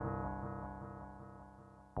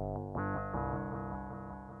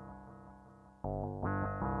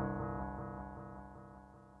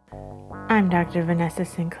I'm Dr. Vanessa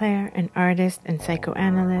Sinclair, an artist and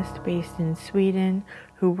psychoanalyst based in Sweden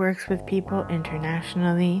who works with people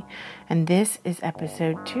internationally, and this is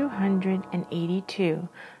episode 282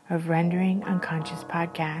 of Rendering Unconscious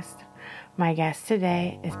podcast. My guest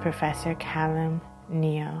today is Professor Calum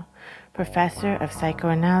Neill, professor of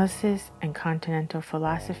psychoanalysis and continental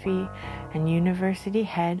philosophy and university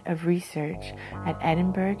head of research at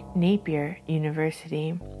Edinburgh Napier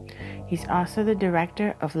University. He's also the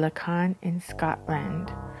director of Lacan'S in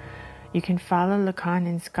Scotland. You can follow Lacan'S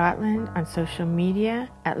in Scotland on social media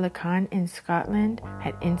at Lacan'S in Scotland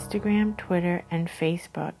at Instagram, Twitter, and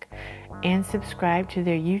Facebook, and subscribe to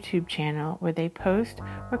their YouTube channel where they post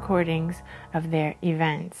recordings of their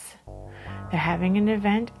events. They're having an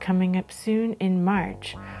event coming up soon in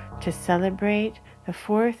March to celebrate the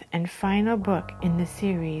fourth and final book in the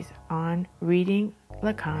series on reading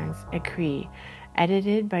Lacan'S Ecrits,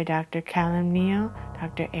 edited by Dr. Calum Neill,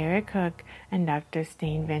 Dr. Eric Hook, and Dr.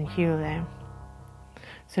 Steen van Heulen.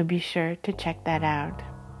 So be sure to check that out.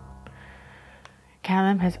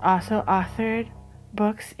 Calum has also authored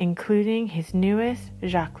books including his newest,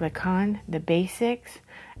 Jacques Lacan, The Basics,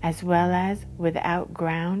 as well as Without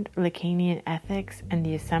Ground, Lacanian Ethics and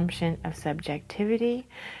the Assumption of Subjectivity,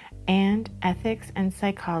 and Ethics and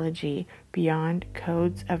Psychology Beyond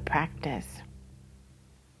Codes of Practice.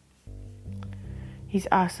 He's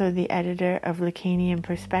also the editor of Lacanian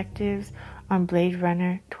Perspectives on Blade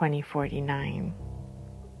Runner 2049.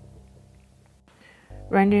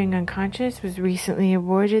 Rendering Unconscious was recently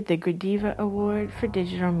awarded the Gradiva Award for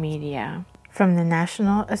Digital Media from the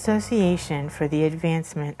National Association for the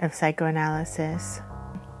Advancement of Psychoanalysis.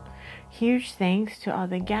 Huge thanks to all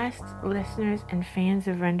the guests, listeners, and fans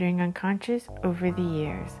of Rendering Unconscious over the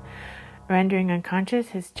years. Rendering Unconscious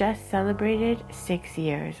has just celebrated 6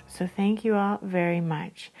 years, so thank you all very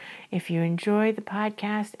much. If you enjoy the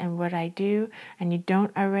podcast and what I do, and you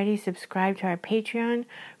don't already subscribe to our Patreon,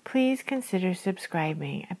 please consider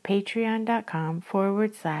subscribing at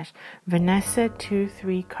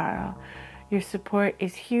patreon.com/Vanessa23Carl. Your support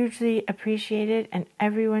is hugely appreciated, and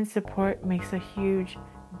everyone's support makes a huge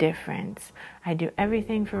difference. I do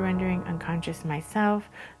everything for Rendering Unconscious myself: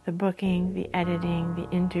 the booking, the editing, the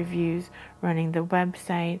interviews, running the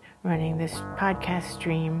website, running this podcast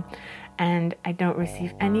stream, and I don't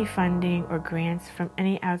receive any funding or grants from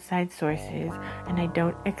any outside sources, and I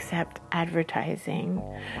don't accept advertising.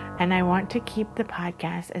 And I want to keep the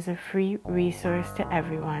podcast as a free resource to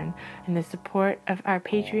everyone, and the support of our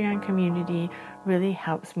Patreon community really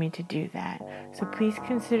helps me to do that. So please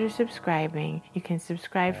consider subscribing. You can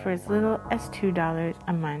subscribe for as little as $2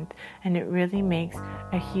 a month, and it really makes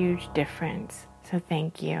a huge difference. So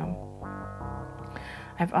thank you.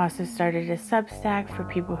 I've also started a Substack for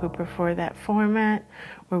people who prefer that format,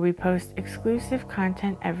 where we post exclusive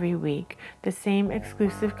content every week, the same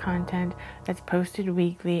exclusive content that's posted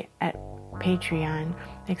weekly at Patreon,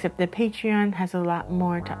 except the Patreon has a lot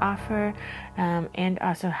more to offer, and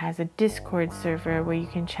also has a Discord server where you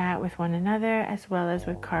can chat with one another as well as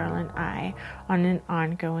with Carl and I on an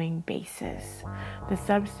ongoing basis. The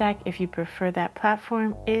Substack, if you prefer that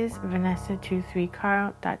platform, is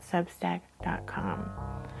vanessa23carl.substack.com.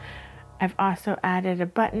 I've also added a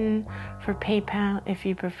button for PayPal if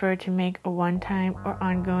you prefer to make a one-time or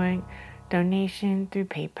ongoing donation through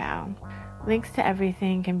PayPal. Links to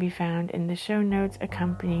everything can be found in the show notes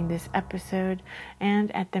accompanying this episode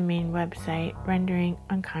and at the main website,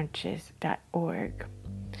 renderingunconscious.org.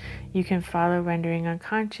 You can follow Rendering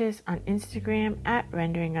Unconscious on Instagram at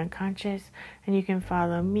Rendering Unconscious, and you can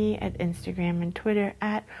follow me at Instagram and Twitter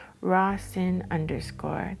at rawsin_.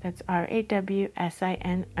 That's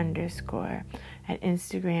RAWSIN_ at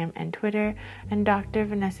Instagram and Twitter, and Dr.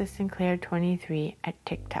 Vanessa Sinclair 23 at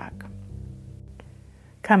TikTok.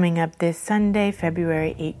 Coming up this Sunday,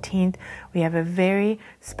 February 18th, we have a very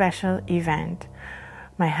special event.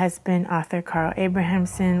 My husband, author Carl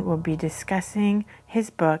Abrahamson, will be discussing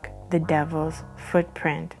his book, The Devil's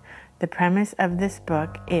Footprint. The premise of this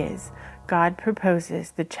book is God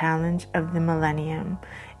proposes the challenge of the millennium.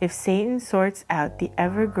 If Satan sorts out the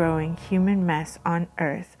ever-growing human mess on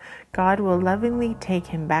earth, God will lovingly take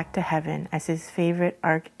him back to heaven as his favorite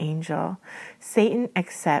archangel. Satan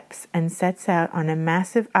accepts and sets out on a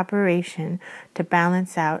massive operation to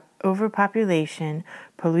balance out overpopulation,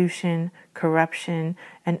 pollution, corruption,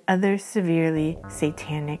 and other severely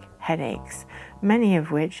satanic headaches, many of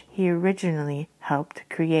which he originally helped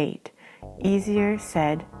create. Easier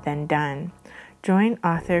said than done. Join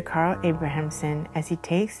author Carl Abrahamson as he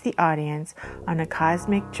takes the audience on a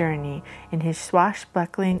cosmic journey in his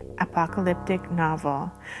swashbuckling apocalyptic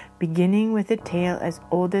novel. Beginning with a tale as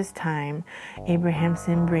old as time,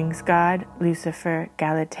 Abrahamson brings God, Lucifer,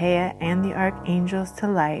 Galatea, and the archangels to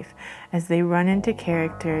life as they run into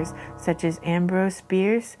characters such as Ambrose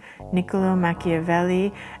Bierce, Niccolo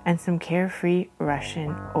Machiavelli, and some carefree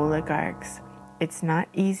Russian oligarchs. It's not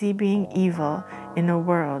easy being evil in a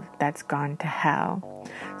world that's gone to hell.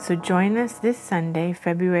 So join us this Sunday,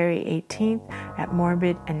 February 18th at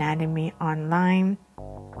Morbid Anatomy Online.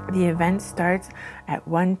 The event starts at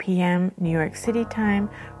 1 p.m. New York City time,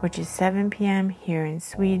 which is 7 p.m. here in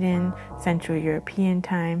Sweden, Central European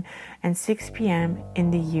time, and 6 p.m. in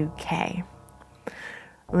the UK.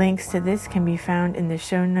 Links to this can be found in the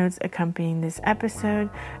show notes accompanying this episode,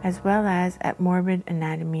 as well as at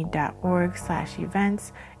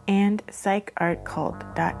morbidanatomy.org/events and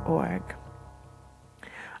psychartcult.org.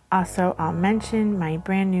 Also, I'll mention my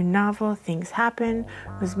brand new novel, Things Happen,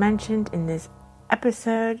 was mentioned in this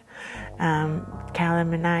episode.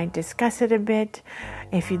 Calum and I discuss it a bit.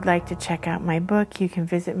 If you'd like to check out my book, you can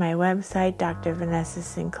visit my website,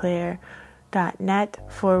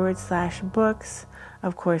 drvanessasinclair.net/books.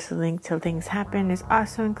 Of course, the link to Things Happen is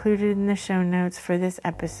also included in the show notes for this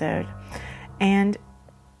episode. And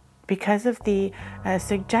because of the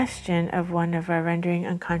suggestion of one of our Rendering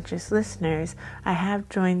Unconscious listeners, I have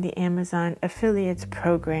joined the Amazon Affiliates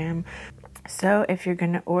program. So if you're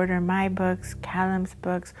going to order my books, Calum's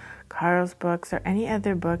books, Carl's books, or any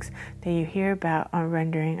other books that you hear about on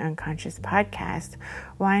Rendering Unconscious podcast,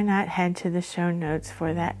 why not head to the show notes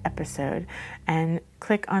for that episode and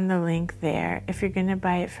click on the link there. If you're going to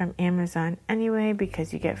buy it from Amazon anyway,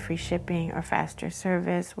 because you get free shipping or faster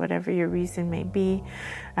service, whatever your reason may be,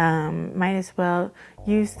 might as well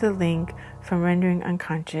use the link from Rendering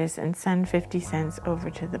Unconscious and send 50 cents over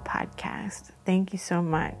to the podcast. Thank you so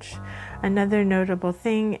much. Another notable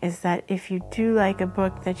thing is that if you do like a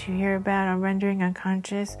book that you hear about on Rendering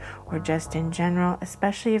Unconscious, or just in general,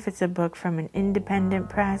 especially if it's a book from an independent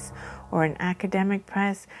press or an academic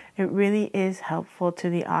press, it really is helpful to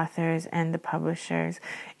the authors and the publishers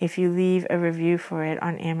if you leave a review for it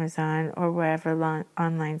on Amazon or wherever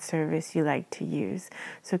online service you like to use.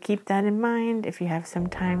 So keep that in mind. If you have some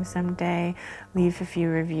time someday, leave a few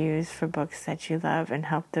reviews for books that you love and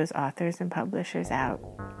help those authors and publishers out.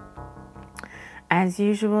 As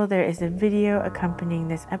usual, there is a video accompanying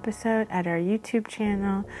this episode at our YouTube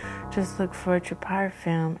channel. Just look for Trapart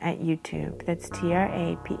Film at YouTube. That's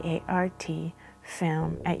TRAPART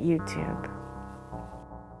Film at YouTube.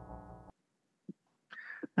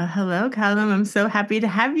 Well, hello, Calum. I'm so happy to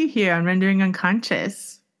have you here on Rendering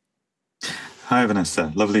Unconscious. Hi,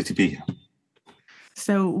 Vanessa. Lovely to be here.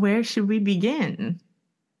 So where should we begin?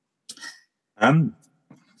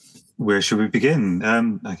 Where should we begin?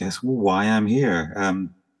 I guess why I'm here,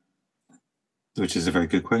 which is a very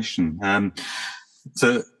good question.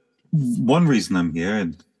 So one reason I'm here,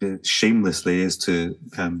 and shamelessly, is to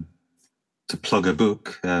plug a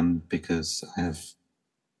book, because I have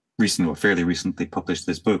fairly recently published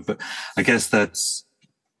this book. But I guess that's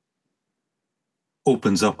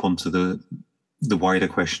opens up onto the wider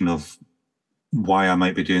question of why I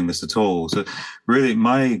might be doing this at all. So really,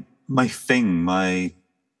 I'm not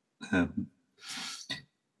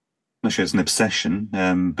sure it's an obsession,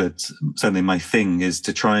 but certainly my thing is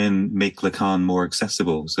to try and make Lacan more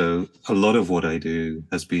accessible. So a lot of what I do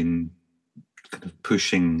has been kind of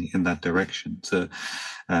pushing in that direction. So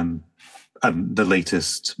the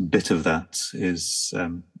latest bit of that is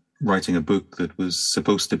writing a book that was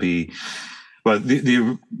supposed to be, well,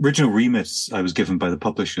 the original remit I was given by the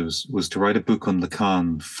publishers was to write a book on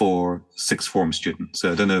Lacan for sixth form students.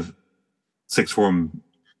 So I don't know if sixth form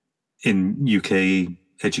in UK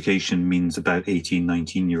education means about 18,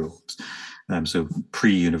 19-year-olds, so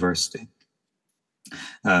pre-university,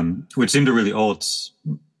 which seemed a really odd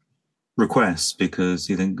request, because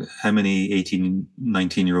you think, how many 18,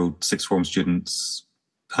 19-year-old sixth form students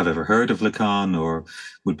have ever heard of Lacan or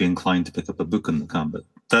would be inclined to pick up a book on Lacan? But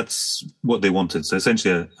that's what they wanted. So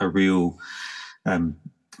essentially a real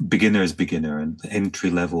beginner's beginner and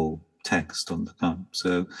entry-level text on Lacan.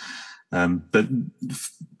 So but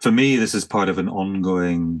for me, this is part of an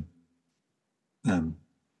ongoing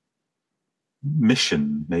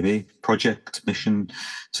mission, maybe project mission,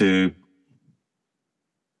 to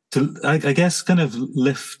I guess kind of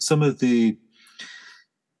lift some of the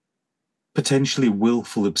potentially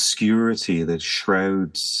willful obscurity that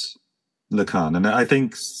shrouds Lacan. And I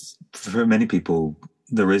think for many people,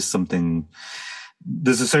 there's a certain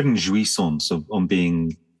jouissance on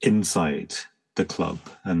being inside the club,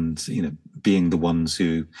 and being the ones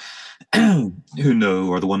who who know,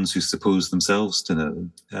 or the ones who suppose themselves to know.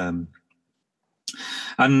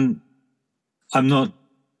 And I'm not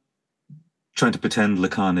trying to pretend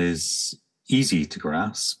Lacan is easy to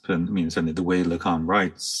grasp, and I mean certainly the way Lacan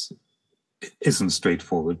writes isn't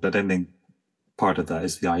straightforward, but I think part of that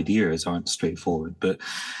is the ideas aren't straightforward. But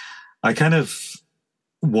I kind of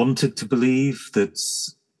wanted to believe that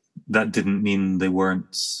that didn't mean they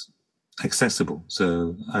weren't accessible.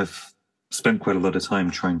 So I've spent quite a lot of time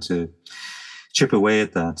trying to chip away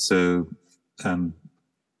at that. So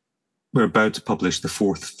we're about to publish the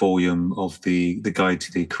 4th volume of the Guide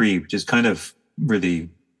to the Ecrits, which is kind of really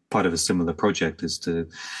part of a similar project, is to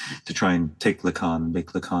try and take Lacan,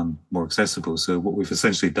 make Lacan more accessible. So what we've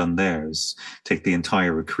essentially done there is take the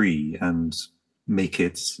entire Ecrit and make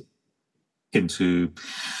it into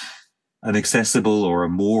an accessible or a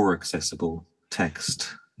more accessible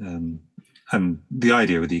text. And the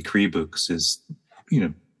idea with the Ecrit books is,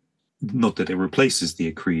 not that it replaces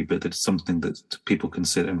the Ecrit, but that it's something that people can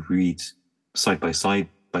sit and read side by side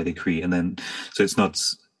by the Ecrit. And then, so it's not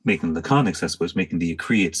making Lacan accessible, it's making the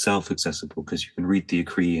Ecrit itself accessible, because you can read the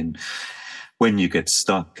Ecrit, and when you get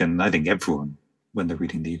stuck, and I think everyone, when they're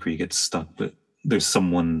reading the Ecrit, gets stuck, but there's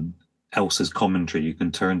someone else's commentary you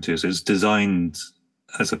can turn to. So it's designed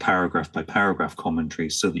as a paragraph by paragraph commentary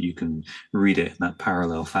so that you can read it in that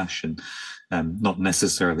parallel fashion, not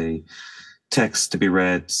necessarily text to be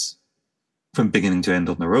read from beginning to end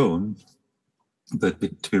on their own, but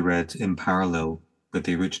to be read in parallel with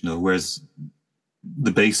the original. Whereas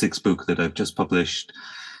the Basics book that I've just published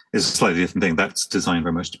is a slightly different thing. That's designed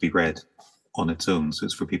very much to be read on its own. So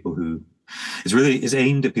it's for people who, it's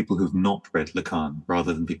aimed at people who've not read Lacan,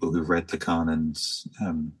 rather than people who've read Lacan and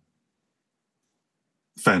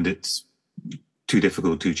found it too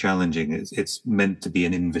difficult, too challenging. It's meant to be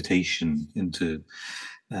an invitation into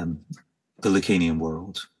the Lacanian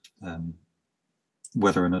world.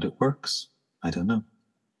 Whether or not it works, I don't know.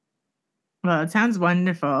 Well, it sounds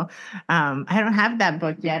wonderful. I don't have that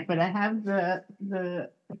book yet, but I have the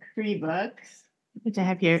Ecrit books, which I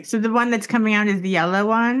have here. So the one that's coming out is the yellow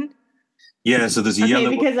one? Yeah, so there's a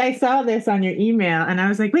yellow one. Because I saw this on your email, and I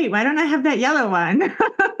was like, wait, why don't I have that yellow one?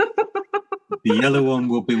 The yellow one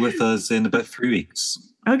will be with us in about 3 weeks.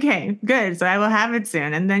 Okay, good. So I will have it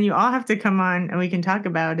soon. And then you all have to come on and we can talk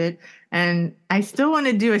about it. And I still want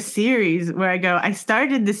to do a series where I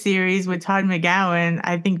started the series with Todd McGowan,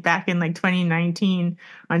 I think back in like 2019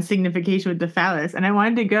 on Signification with the Phallus. And I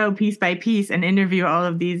wanted to go piece by piece and interview all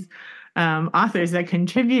of these authors that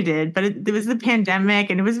contributed. But there was the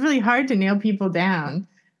pandemic and it was really hard to nail people down.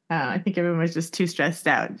 I think everyone was just too stressed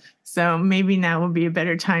out. So maybe now will be a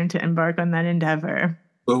better time to embark on that endeavor.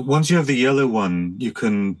 Well, once you have the yellow one, you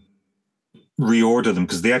can reorder them,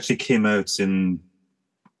 because they actually came out in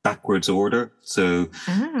backwards order. So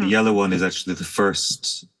the yellow one is actually the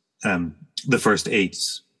first 8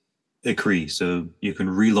 Ecrits. So you can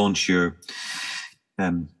relaunch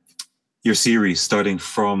your series starting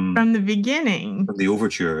from the beginning, from the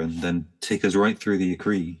overture, and then take us right through the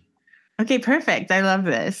Ecrit. Okay, perfect. I love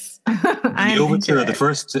this. The overture, the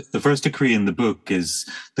first Ecrit in the book, is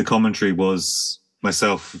the commentary was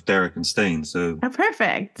myself, Derek, and Stain. So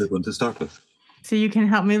perfect. Good one to start with. So you can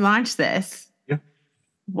help me launch this. Yeah.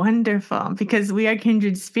 Wonderful. Because we are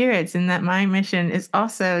kindred spirits, and that my mission is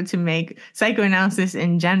also to make psychoanalysis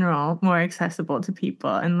in general more accessible to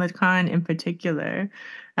people, and Lacan in particular.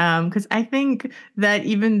 Because I think that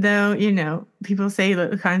even though, people say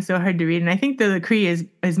Lacan's so hard to read, and I think the Ecrit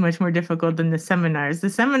is much more difficult than the seminars. The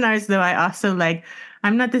seminars, though, I also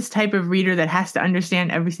I'm not this type of reader that has to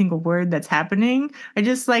understand every single word that's happening. I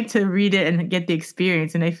just like to read it and get the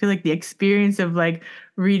experience. And I feel like the experience of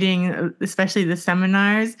reading, especially the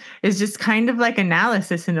seminars, is just kind of like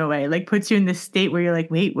analysis in a way, puts you in this state where you're like,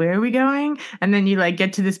 wait, where are we going? And then you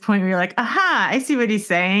get to this point where you're like, aha, I see what he's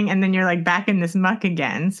saying. And then you're back in this muck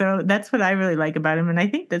again. So that's what I really like about him. And I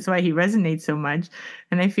think that's why he resonates so much.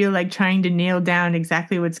 And I feel like trying to nail down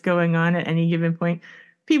exactly what's going on at any given point,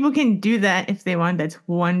 people can do that if they want. That's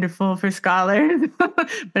wonderful for scholars.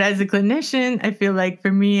 But as a clinician, I feel like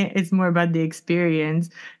for me, it's more about the experience.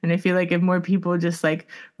 And I feel like if more people just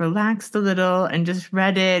relaxed a little and just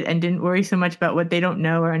read it and didn't worry so much about what they don't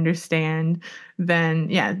know or understand, then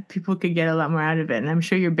yeah, people could get a lot more out of it. And I'm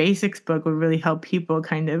sure your basics book will really help people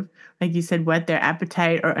kind of, like you said, whet their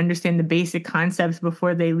appetite or understand the basic concepts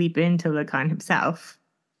before they leap into Lacan himself.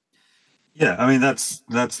 Yeah, I mean, that's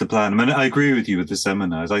the plan. I mean, I agree with you with the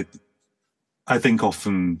seminars. I think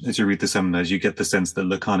often as you read the seminars, you get the sense that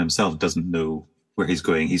Lacan himself doesn't know where he's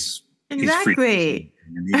going. He's exactly.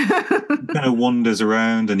 everything, and he kind of wanders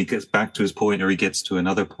around, and he gets back to his point, or he gets to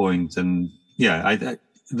another point, and yeah,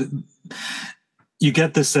 you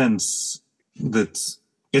get the sense that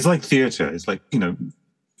it's like theatre. It's like,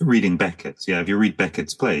 reading Beckett. Yeah, if you read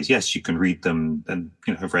Beckett's plays, yes, you can read them, and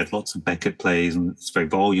I've read lots of Beckett plays, and it's very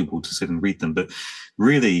valuable to sit and read them. But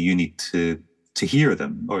really, you need to hear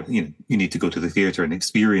them, or you need to go to the theatre and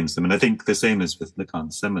experience them. And I think the same is with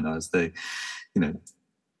Lacan's seminars. They,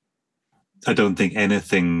 I don't think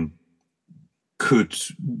anything could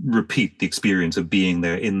repeat the experience of being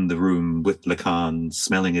there in the room with Lacan,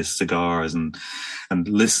 smelling his cigars and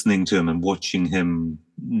listening to him and watching him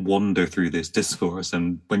wander through this discourse.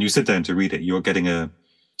 And when you sit down to read it, you're getting a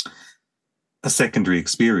secondary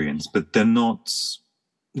experience, but they're not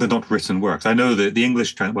written works. I know that the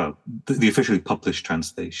English, the officially published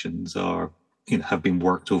translations are, have been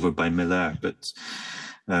worked over by Miller, but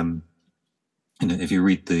if you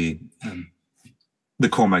read the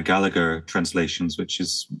Cormac Gallagher translations, which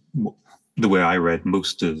is the way I read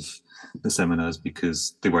most of the seminars,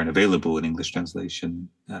 because they weren't available in English translation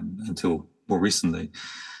until more recently.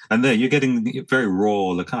 And there you're getting very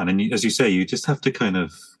raw Lacan. And as you say, you just have to kind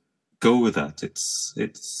of go with that.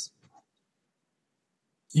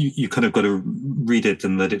 You kind of got to read it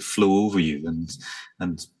and let it flow over you,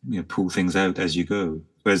 and pull things out as you go.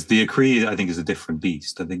 Whereas the Ecrits, I think, is a different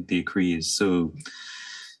beast. I think the Ecrits is so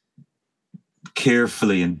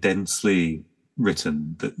carefully and densely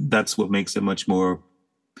written that's what makes it much more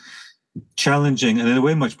challenging and in a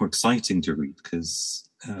way much more exciting to read, because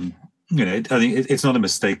I think it's not a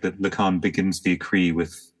mistake that Lacan begins the Ecrit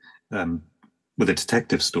with a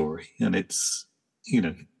detective story, and it's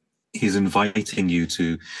he's inviting you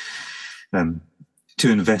to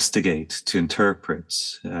investigate, to interpret,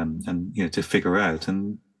 and to figure out.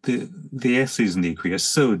 And the essays in the Ecrit are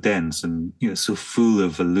so dense and so full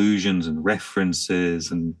of allusions and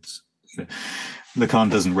references, and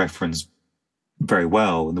Lacan doesn't reference very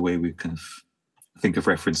well in the way we kind of think of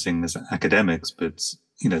referencing as academics, but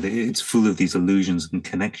it's full of these allusions and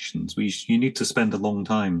connections. You need to spend a long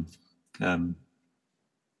time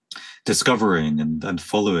discovering and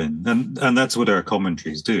following, and that's what our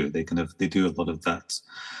commentaries do. They do a lot of that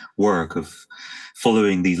work of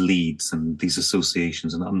following these leads and these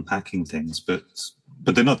associations and unpacking things, but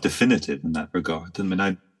they're not definitive in that regard. I mean,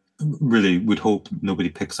 I really would hope nobody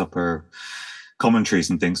picks up our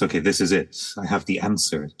commentaries and thinks, okay, this is it, I have the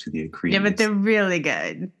answer to the Ecrit. Yeah, but they're really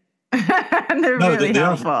good. They're really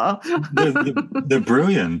helpful. They're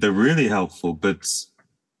brilliant. They're really helpful, but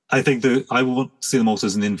I think that I want to see them also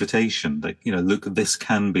as an invitation, like, look, this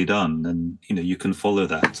can be done, and you can follow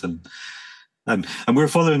that, and we're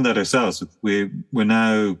following that ourselves. We're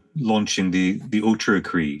now launching the Autre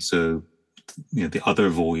Ecrit, so the other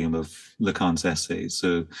volume of Lacan's essays.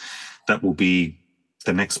 So that will be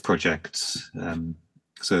the next project.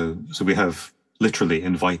 So we have literally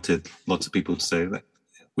invited lots of people to say that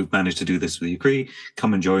we've managed to do this with the Ecrit.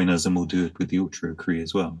 Come and join us, and we'll do it with the Autre Ecrit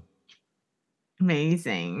as well.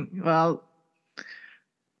 Amazing. Well,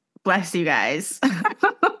 bless you guys.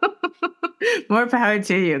 More power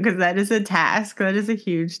to you, because that is a task. That is a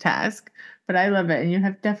huge task. But I love it, and you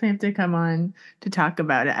definitely have to come on to talk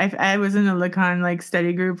about it. I was in a Lacan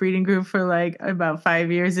study group, reading group for about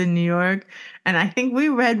 5 years in New York, and I think we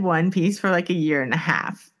read one piece for a year and a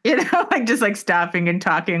half. Just stopping and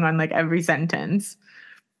talking on every sentence.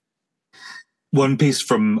 One piece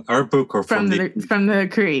from our book, or from the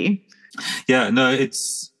Ecrit? Yeah, no,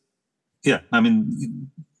 I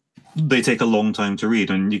mean, they take a long time to read,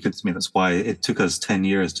 and that's why it took us 10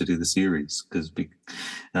 years to do the series, because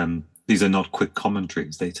these are not quick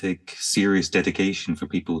commentaries. They take serious dedication for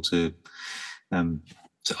people to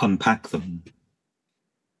unpack them.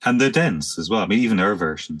 And they're dense as well. I mean, even our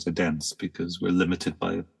versions are dense because we're limited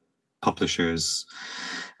by publishers'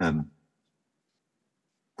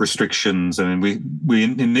 restrictions. I mean, we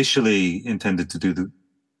initially intended to do the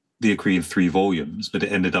Ecrit in 3 volumes, but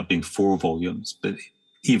it ended up being 4 volumes. But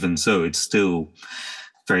even so, it's still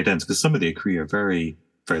very dense, because some of the Ecrit are very,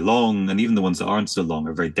 very long, and even the ones that aren't so long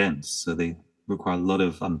are very dense. So they require a lot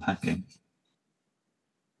of unpacking.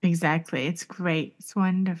 Exactly. It's great. It's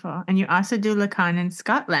wonderful. And you also do Lacan in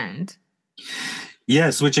Scotland.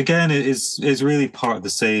 Yes, which again is really part of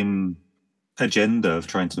the same agenda of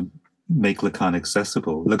trying to make Lacan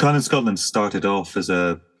accessible. Lacan in Scotland started off as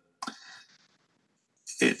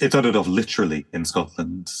it started off literally in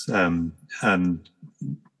Scotland. And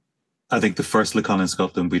I think the first Lacan in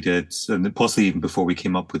Scotland we did, and possibly even before we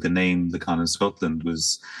came up with the name Lacan in Scotland,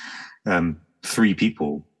 was 3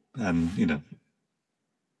 people, and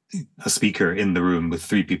a speaker in the room with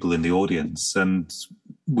 3 people in the audience, and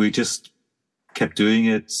we just kept doing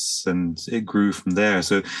it, and it grew from there.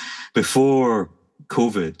 So before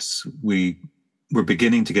COVID, we were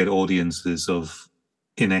beginning to get audiences of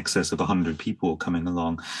in excess of 100 people coming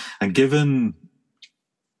along. And given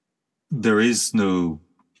there is no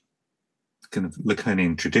kind of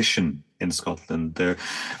Lacanian tradition in Scotland, there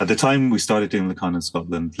at the time we started doing Lacan in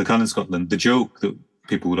Scotland, the joke that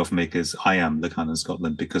people would often make is, I am Lacan in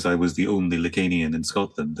Scotland because I was the only Lacanian in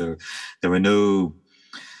Scotland. There were no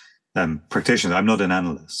practitioners. I'm not an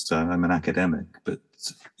analyst. I'm an academic, but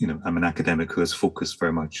I'm an academic who has focused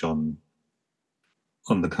very much on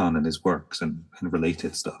Lacan and his works and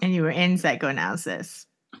related stuff. And you were in psychoanalysis.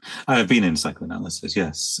 I have been in psychoanalysis,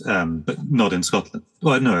 yes, but not in Scotland.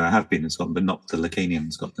 Well, no, I have been in Scotland, but not the Lacanian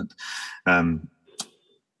in Scotland.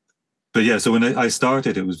 But yeah, so when I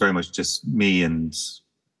started, it was very much just me and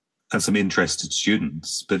some interested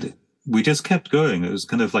students, but we just kept going. It was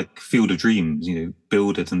kind of like Field of Dreams,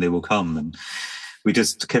 build it and they will come. And we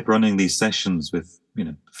just kept running these sessions with,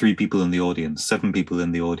 3 people in the audience, 7 people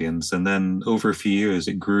in the audience. And then over a few years,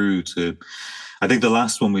 it grew to, I think the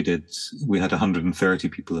last one we did, we had 130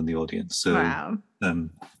 people in the audience. So, wow. And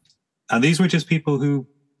these were just people who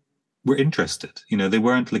were interested. They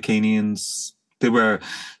weren't Lacanians. There were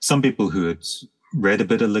some people who had read a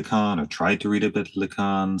bit of Lacan or tried to read a bit of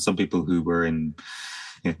Lacan. Some people who were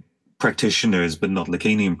practitioners, but not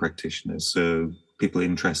Lacanian practitioners. So people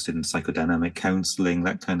interested in psychodynamic counseling,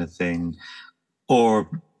 that kind of thing. Or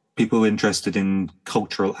people interested in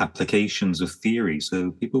cultural applications of theory.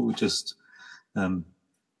 So people would just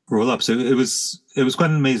roll up. So it was quite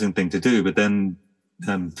an amazing thing to do. But then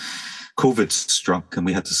COVID struck and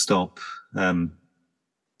we had to stop. And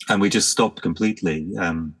we just stopped completely.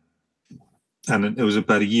 And it was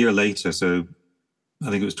about a year later. So I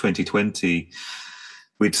think it was 2020.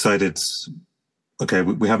 We decided, okay,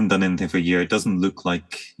 we haven't done anything for a year. It doesn't look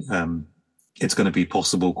like it's going to be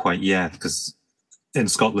possible quite yet, because in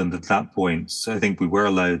Scotland at that point, I think we were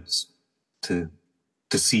allowed to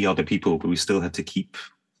see other people, but we still had to keep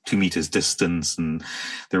 2 meters distance, and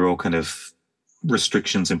there were all kind of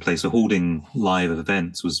restrictions in place. So holding live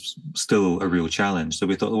events was still a real challenge. So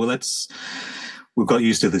we thought, well, we've got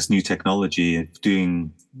used to this new technology of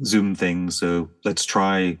doing Zoom things, so let's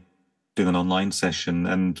try doing an online session.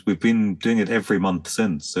 And we've been doing it every month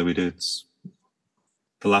since. So we do it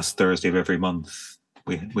the last Thursday of every month.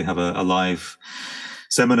 We have a live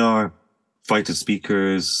seminar, invited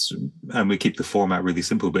speakers, and we keep the format really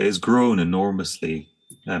simple, but it's grown enormously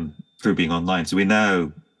through being online. So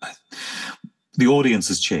the audience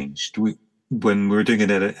has changed. When we were doing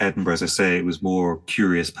it at Edinburgh, as I say, it was more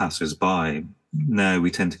curious passers-by. Now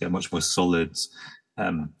we tend to get a much more solid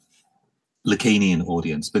Lacanian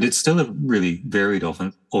audience, but it's still a really varied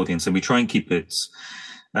audience, and we try and keep it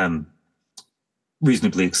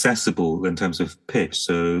reasonably accessible in terms of pitch.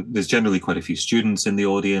 So there's generally quite a few students in the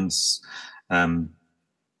audience,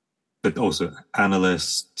 but also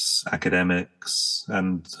analysts, academics,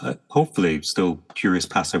 and hopefully still curious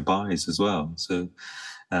passerbys as well. So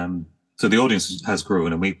the audience has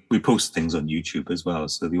grown, and we post things on YouTube as well.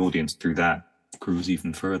 So the audience through that grows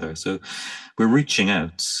even further. So we're reaching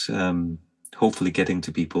out, hopefully getting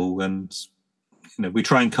to people, and we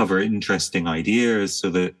try and cover interesting ideas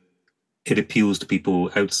so that it appeals to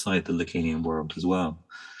people outside the Lacanian world as well.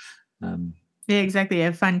 Yeah, exactly. You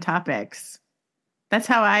have fun topics. That's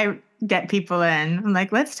how I get people in. I'm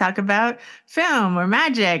like, let's talk about film or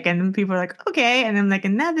magic. And people are like, okay. And I'm like,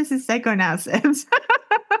 and now this is psychoanalysis.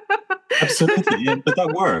 Absolutely. Yeah, but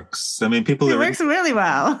that works. I mean, people it works really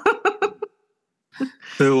well.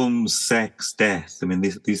 Film, sex, death. I mean,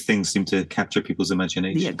 these things seem to capture people's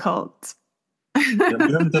imagination. The occult. Yeah,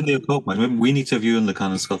 we haven't done the occult much. We need to have you in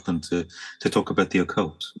Lacan in Scotland to talk about the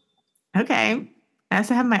occult. Okay. I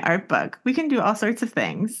also have my art book. We can do all sorts of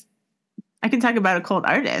things. I can talk about occult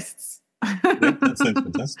artists. Yeah, that sounds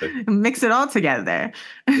fantastic. Mix it all together.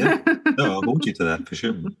 Yeah. No, I'll hold you to that for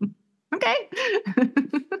sure. Okay.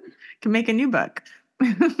 Can make a new book.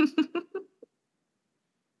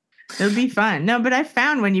 It'll be fun. No, but I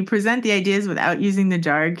found when you present the ideas without using the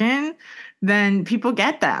jargon, then people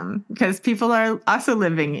get them, because people are also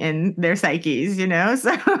living in their psyches,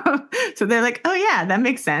 So they're like, oh yeah, that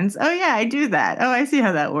makes sense. Oh yeah, I do that. Oh, I see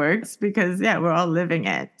how that works, because we're all living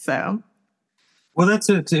it. So. Well, that's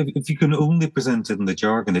it. If you can only present it in the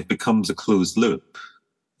jargon, it becomes a closed loop.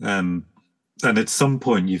 And at some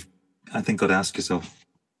point you've, I think, got to ask yourself,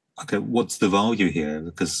 okay, what's the value here?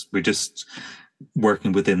 Because we're just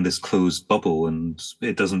working within this closed bubble and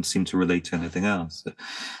it doesn't seem to relate to anything else.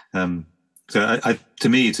 So to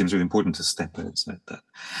me, it seems really important to step outside that.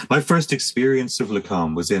 My first experience of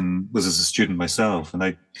Lacan was as a student myself, and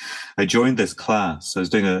I joined this class. I was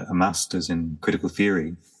doing a master's in critical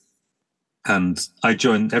theory, and I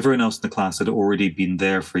joined. Everyone else in the class had already been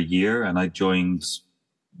there for a year, and I joined,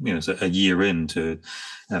 so a year into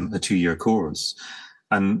a 2-year course,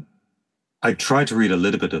 and I tried to read a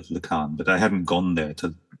little bit of Lacan, but I hadn't gone there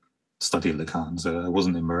to study Lacan, so I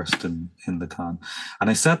wasn't immersed in Lacan. And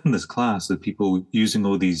I sat in this class with people using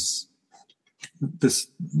all this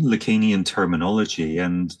Lacanian terminology,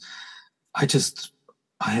 and I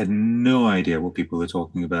had no idea what people were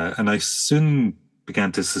talking about. And I soon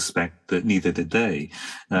began to suspect that neither did they,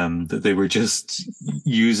 that they were just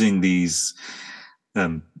using these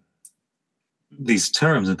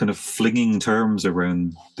terms and kind of flinging terms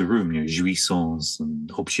around the room, jouissance and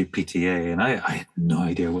objet pitié, and I had no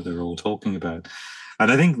idea what they were all talking about.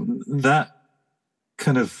 And I think that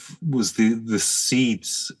kind of was the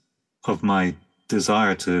seeds of my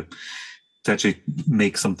desire to actually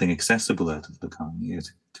make something accessible out of Lacan,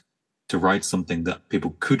 to write something that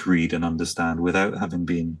people could read and understand without having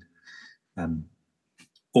been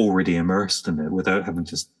already immersed in it, without having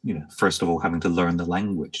to, first of all, having to learn the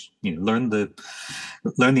language, learn the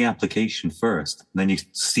application first, and then you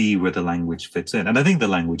see where the language fits in. And I think the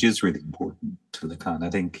language is really important to Lacan. I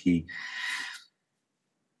think he's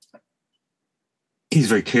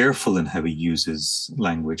very careful in how he uses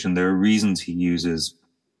language, and there are reasons he uses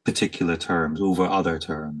particular terms over other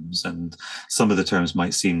terms, and some of the terms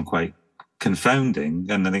might seem quite confounding,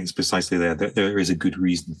 and I think it's precisely there is a good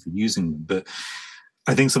reason for using them. But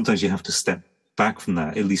I think sometimes you have to step back from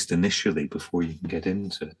that, at least initially, before you can get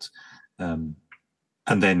into it. And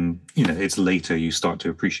then, it's later you start to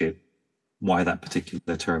appreciate why that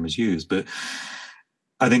particular term is used. But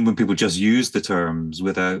I think when people just use the terms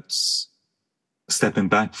without stepping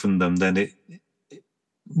back from them, then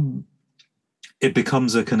it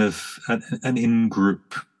becomes a kind of an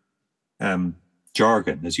in-group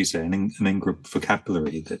jargon, as you say, an in-group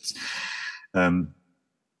vocabulary that's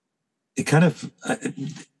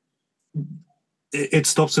it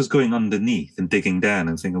stops us going underneath and digging down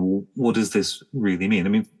and thinking, well, what does this really mean? I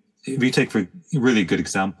mean, if you take for a really good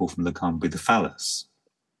example from Lacan with the phallus,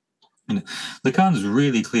 Lacan's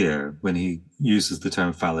really clear when he uses the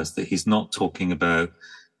term phallus that he's not talking about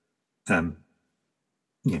a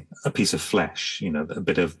piece of flesh, a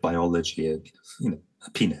bit of biology, a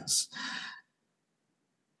penis.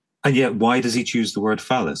 And yet, why does he choose the word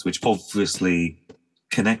phallus, which obviously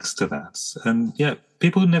connects to that? And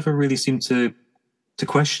people never really seem to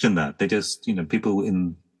question that. They just, people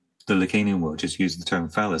in the Lacanian world just use the term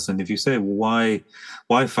phallus. And if you say, why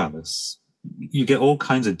phallus? You get all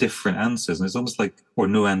kinds of different answers, and it's almost like, or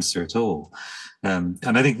no answer at all. And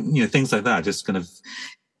I think, things like that, just kind of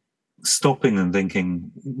stopping and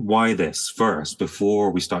thinking, why this first, before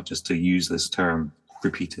we start just to use this term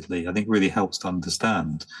repeatedly, I think really helps to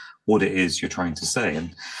understand what it is you're trying to say.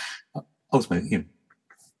 And ultimately,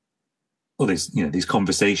 all these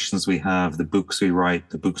conversations we have, the books we write,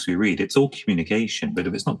 the books we read, it's all communication. But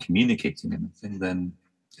if it's not communicating anything, then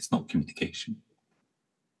it's not communication.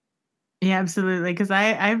 Yeah, absolutely. Because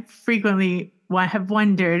I frequently have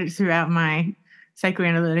wondered throughout my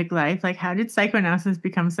psychoanalytic life, like, how did psychoanalysis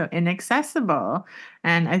become so inaccessible?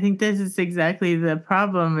 And I think this is exactly the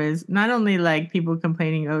problem, is not only like people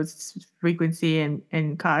complaining, oh, it's frequency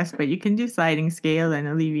and cost, but you can do sliding scale and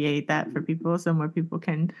alleviate that for people so more people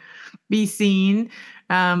can be seen.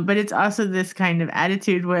 But it's also this kind of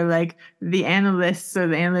attitude where like the analysts or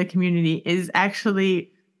the analytic community is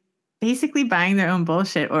actually basically buying their own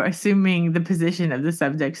bullshit or assuming the position of the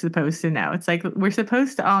subject supposed to know. It's like we're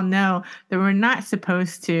supposed to all know that we're not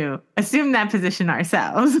supposed to assume that position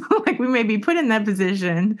ourselves. Like we may be put in that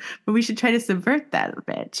position, but we should try to subvert that a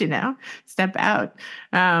bit, step out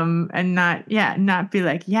and not be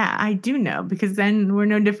like, yeah, I do know, because then we're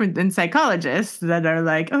no different than psychologists that are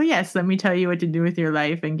like, oh, yes, let me tell you what to do with your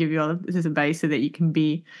life and give you all of this advice so that you can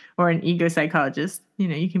be, or an ego psychologist,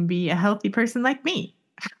 you can be a healthy person like me.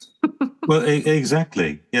 Well,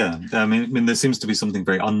 exactly. Yeah. I mean, there seems to be something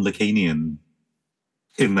very un-Lacanian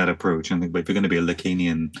in that approach. I think if you're going to be a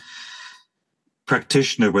Lacanian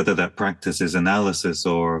practitioner, whether that practice is analysis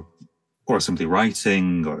or simply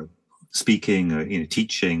writing or speaking or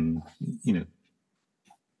teaching,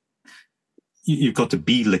 you've got to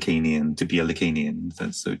be Lacanian to be a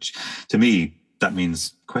Lacanian. So to me, that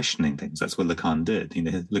means questioning things. That's what Lacan did.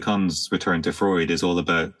 Lacan's return to Freud is all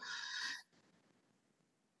about,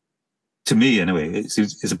 to me anyway,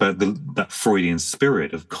 it's about that Freudian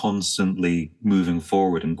spirit of constantly moving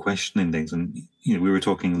forward and questioning things. And we were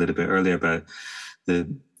talking a little bit earlier about the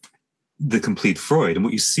the complete Freud. And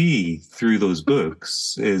what you see through those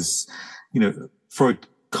books is, Freud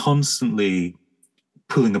constantly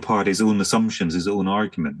pulling apart his own assumptions, his own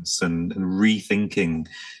arguments, and rethinking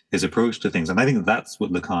his approach to things. And I think that's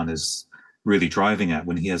what Lacan is really driving at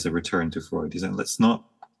when he has a return to Freud. He's like, let's not.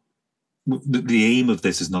 The aim of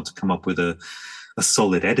this is not to come up with a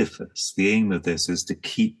solid edifice. The aim of this is to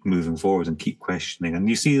keep moving forward and keep questioning. And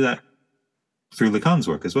you see that through Lacan's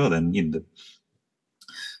work as well. Then,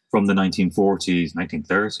 from the 1940s,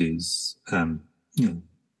 1930s,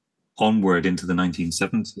 onward into the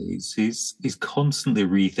 1970s, he's constantly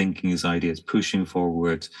rethinking his ideas, pushing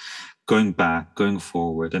forward, going back, going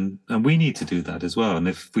forward, and we need to do that as well. And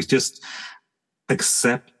if we just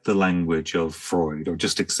accept the language of Freud, or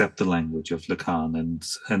just accept the language of Lacan,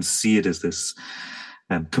 and see it as this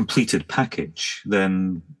completed package,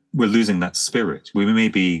 then we're losing that spirit. We may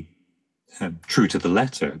be true to the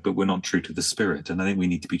letter, but we're not true to the spirit. And I think we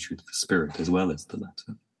need to be true to the spirit as well as the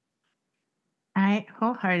letter. I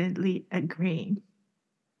wholeheartedly agree.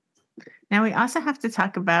 Now we also have to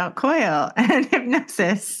talk about Coil and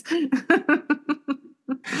hypnosis.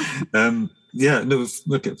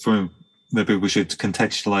 Look at maybe we should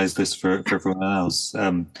contextualize this for everyone else.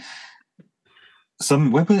 It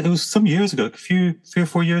was some years ago, 3 or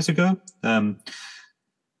 4 years ago.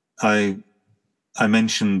 I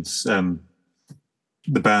mentioned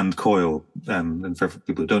the band Coil, and for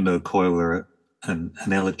people who don't know, Coil are an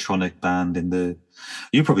electronic band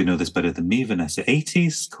you probably know this better than me, Vanessa.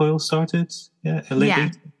 80s Coil started? Yeah, late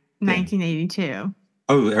 80s? 1982.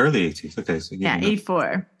 Oh, early 80s. Okay, so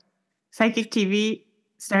 84. Psychic TV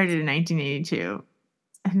started in 1982,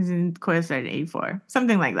 and then Coil started in 84.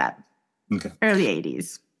 Something like that. Okay. Early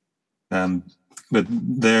 80s. But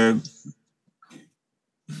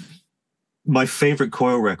my favorite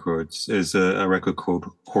Coil records is a record called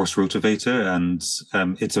Horse Rotivator, and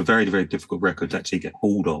it's a very, very difficult record to actually get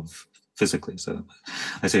hold of physically. So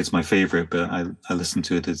I say it's my favorite, but I listen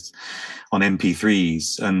to it on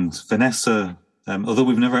MP3s. And Vanessa, although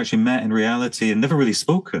we've never actually met in reality and never really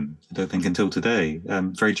spoken, I don't think until today,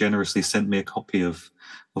 very generously sent me a copy of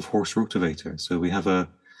Horse Rotivator. So we have a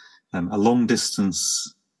long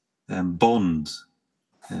distance bond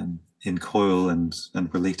in Coil and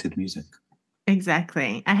related music.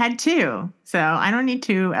 Exactly. I had 2. So I don't need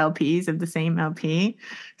 2 LPs of the same LP.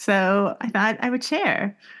 So I thought I would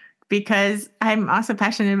share, because I'm also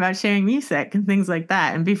passionate about sharing music and things like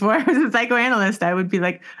that. And before I was a psychoanalyst, I would be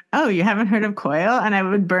like, oh, you haven't heard of Coil? And I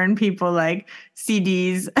would burn people like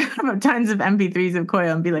CDs, tons of MP3s of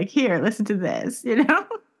Coil, and be like, here, listen to this,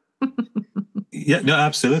 Yeah, no,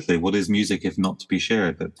 absolutely. What is music if not to be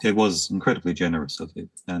shared? But it was incredibly generous of you,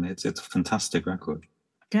 and it's a fantastic record.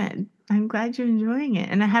 Good. I'm glad you're enjoying it.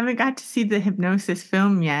 And I haven't got to see the Hypnosis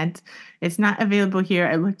film yet. It's not available here.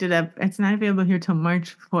 I looked it up. It's not available here till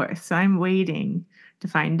March 4th. So I'm waiting to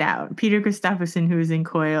find out. Peter Christopherson, who was in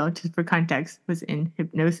Coil, just for context, was in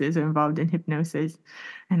Hypnosis, or involved in Hypnosis.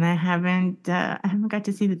 And I haven't got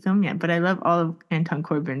to see the film yet, but I love all of Anton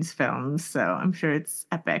Corbijn's films. So I'm sure it's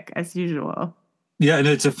epic as usual. Yeah, and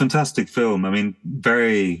it's a fantastic film. It's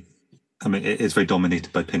very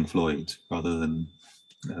dominated by Pink Floyd rather than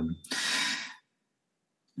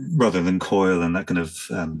Coil and that kind of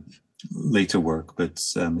later work, but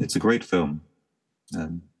it's a great film.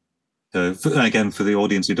 Again, for the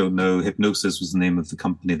audience who don't know, Hypnosis was the name of the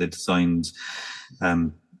company that designed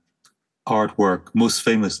artwork most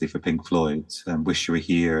famously for Pink Floyd. Wish You Were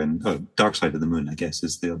Here and Dark Side of the Moon, I guess,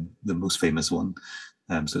 is the most famous one.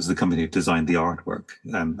 So it's the company who designed the artwork,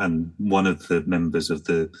 and one of the members of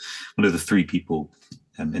one of the 3 people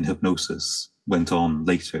in Hypnosis went on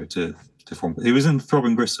later to form. He was in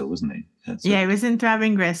Throbbing Gristle, wasn't he? Yeah, he was in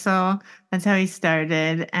Throbbing Gristle. That's how he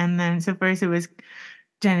started. And then, so first it was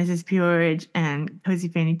Genesis Peerage and Cozy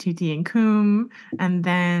Fanny Tutti and Coombe. And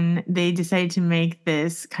then they decided to make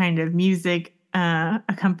this kind of music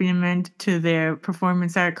accompaniment to their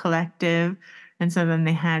performance art collective. And so then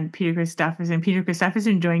they had Peter Christopherson. Peter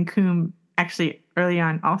Christopherson joined Coombe actually early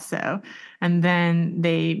on also. And then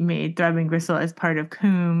they made Throbbing Gristle as part of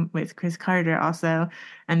Coombe with Chris Carter also.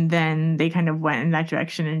 And then they kind of went in that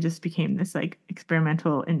direction and just became this like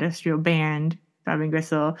experimental industrial band, Throbbing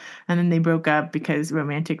Gristle. And then they broke up because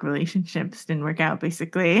romantic relationships didn't work out,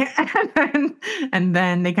 basically. and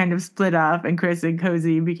then they kind of split off, and Chris and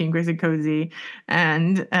Cozy became Chris and Cozy.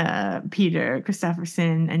 And Peter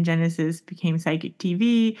Christopherson and Genesis became Psychic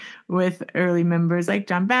TV with early members like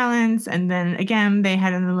John Balance. And then again, they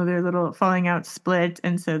had another little falling out split.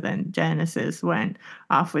 And so then Genesis went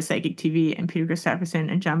off with Psychic TV, and Peter Christopherson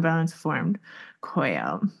and John Balance formed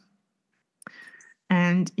Coil.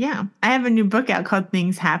 And yeah, I have a new book out called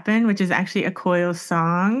Things Happen, which is actually a Coil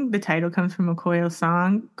song. The title comes from a Coil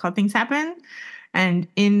song called Things Happen. And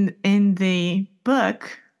in the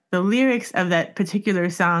book, the lyrics of that particular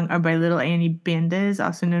song are by Little Annie Bandes,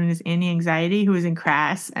 also known as Annie Anxiety, who was in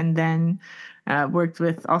Crass and then worked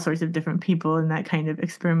with all sorts of different people in that kind of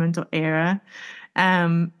experimental era.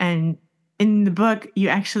 And in the book, you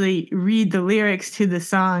actually read the lyrics to the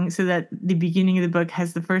song so that the beginning of the book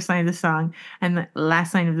has the first line of the song and the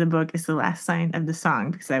last line of the book is the last line of the song,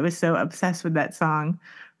 because I was so obsessed with that song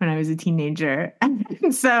when I was a teenager.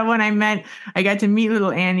 And so when I got to meet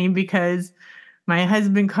Little Annie because my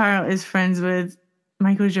husband Carl is friends with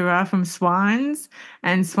Michael Girard from Swans,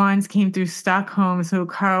 and Swans came through Stockholm, so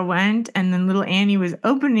Carl went, and then Little Annie was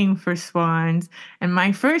opening for Swans, and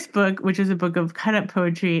my first book, which was a book of cut-up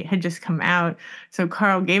poetry, had just come out, so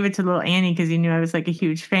Carl gave it to Little Annie because he knew I was like a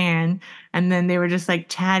huge fan, and then they were just like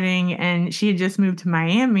chatting, and she had just moved to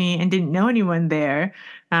Miami and didn't know anyone there,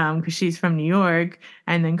 because she's from New York.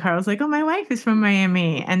 And then Carl's like, oh, my wife is from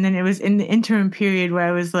Miami. And then it was in the interim period where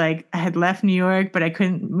I was like, I had left New York, but I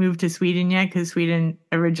couldn't move to Sweden yet because Sweden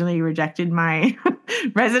originally rejected my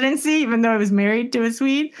residency, even though I was married to a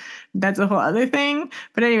Swede. That's a whole other thing.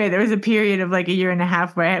 But anyway, there was a period of like a year and a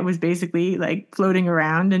half where I was basically like floating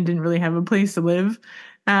around and didn't really have a place to live.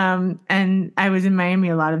 And I was in Miami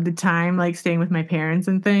a lot of the time, like staying with my parents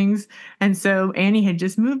and things. And so Annie had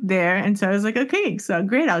just moved there. And so I was like, okay, so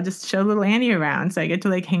great. I'll just show Little Annie around. So I get to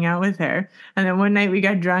like hang out with her. And then one night we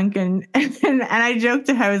got drunk and I joked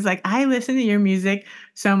to her, I was like, I listen to your music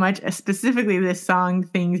so much, specifically this song,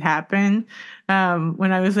 Things Happen.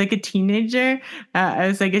 When I was like a teenager, I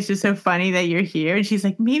was like, it's just so funny that you're here. And she's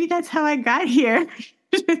like, maybe that's how I got here.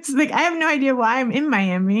 It's like, I have no idea why I'm in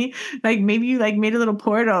Miami. Like, maybe you like made a little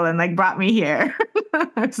portal and like brought me here.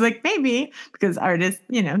 I was like, maybe, because artists,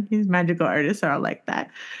 these magical artists are all like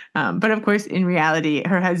that. But of course, in reality,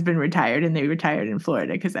 her husband retired and they retired in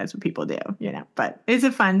Florida because that's what people do, but it's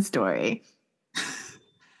a fun story.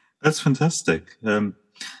 That's fantastic. I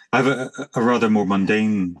have a rather more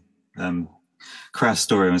mundane crass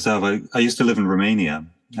story myself. I used to live in Romania,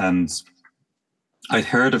 and I'd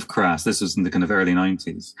heard of Crass. This was in the kind of early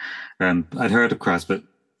 90s. I'd heard of Crass, but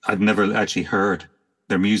I'd never actually heard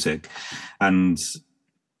their music. And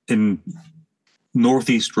in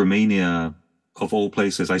northeast Romania, of all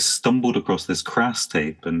places, I stumbled across this Crass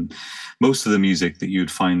tape. And most of the music that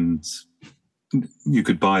you'd find you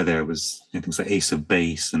could buy there was things like Ace of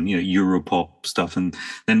Base and Europop stuff. And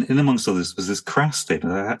then in amongst all this was this Crass tape.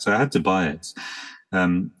 So I had to buy it.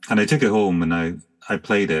 And I took it home and I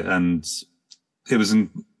played it, and it was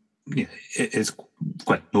it's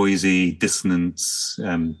quite noisy, dissonant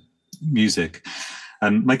music.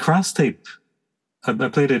 And my Crass tape, I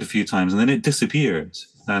played it a few times and then it disappeared.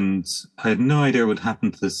 And I had no idea what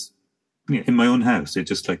happened to this in my own house. It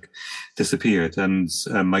just like disappeared. And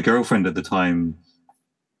my girlfriend at the time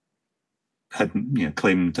had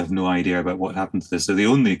claimed to have no idea about what happened to this. So the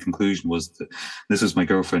only conclusion was that this was my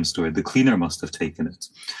girlfriend's story. The cleaner must have taken it.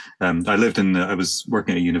 I was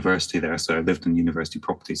working at a university there, so I lived in university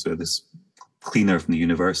property. So this cleaner from the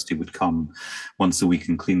university would come once a week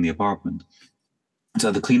and clean the apartment.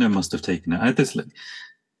 So the cleaner must have taken it. I had this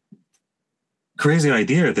crazy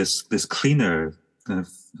idea, this cleaner kind of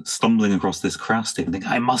stumbling across this Crass tape and think,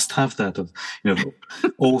 I must have that of,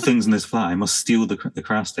 all things in this flat. I must steal the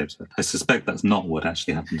Crass tapes. I suspect that's not what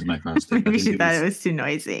actually happened to my Crass tape. Maybe she thought it was too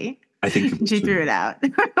noisy. I think she threw it out.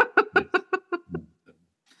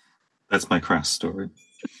 That's my Crass story.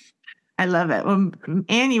 I love it. Well,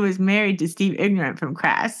 Annie was married to Steve Ignorant from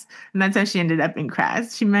Crass, and that's how she ended up in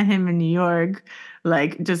Crass. She met him in New York,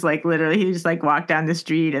 literally, he just walked down the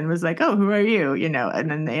street and was like, "Oh, who are you?"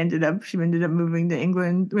 And then she ended up moving to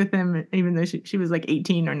England with him, even though she was like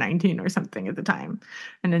 18 or 19 or something at the time,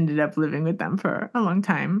 and ended up living with them for a long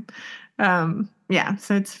time.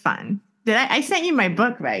 So it's fun. I sent you my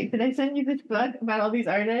book, right? Did I send you this book about all these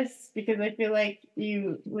artists? Because I feel like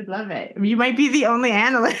you would love it. You might be the only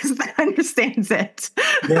analyst that understands it.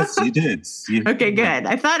 Yes, you did. Okay, good.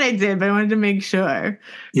 I thought I did, but I wanted to make sure.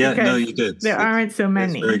 Yeah, no, you did. There aren't so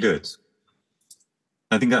many. It's very good.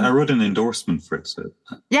 I think I wrote an endorsement for it. So.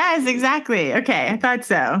 Yes, exactly. Okay, I thought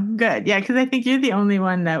so. Good. Yeah, because I think you're the only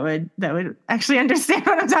one that would actually understand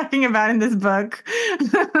what I'm talking about in this book.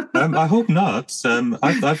 I hope not.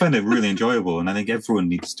 I find it really enjoyable, and I think everyone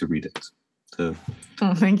needs to read it. So.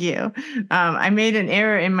 Oh, thank you. I made an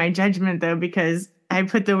error in my judgment, though, because I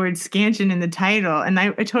put the word scansion in the title, and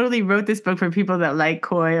I totally wrote this book for people that like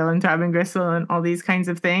Coil and Throbbing Gristle and all these kinds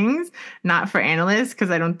of things, not for analysts, because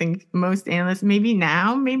I don't think most analysts, maybe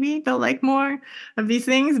they'll like more of these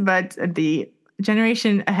things, but the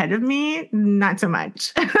generation ahead of me, not so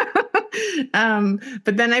much.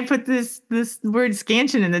 But then I put this word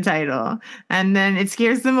scansion in the title, and then it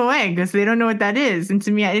scares them away because they don't know what that is. And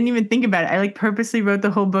to me, I didn't even think about it. I like purposely wrote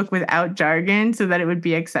the whole book without jargon so that it would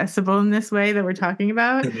be accessible in this way that we're talking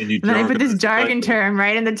about. And And then I put this jargon term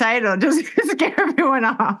right in the title just to scare everyone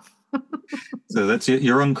off. So that's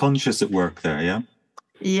your unconscious at work there, yeah?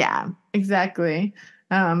 Yeah, exactly.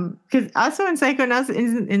 Because also in psychoanalysis,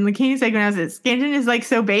 in Lacan'S psychoanalysis, scansion is like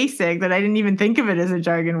so basic that I didn't even think of it as a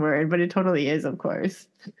jargon word, but it totally is, of course.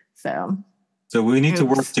 So we need to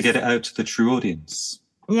work to get it out to the true audience.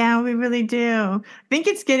 Yeah, we really do. I think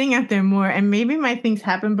it's getting out there more, and maybe my Things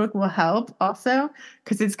Happen book will help also,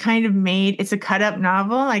 because it's kind of it's a cut-up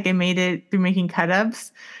novel. Like I made it through making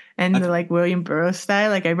cut-ups and the like William Burroughs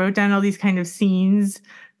style. Like I wrote down all these kind of scenes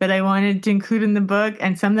that I wanted to include in the book,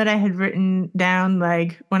 and some that I had written down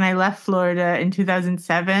like when I left Florida in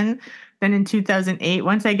 2007. Then in 2008,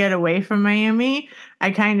 once I got away from Miami,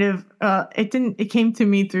 I kind of it came to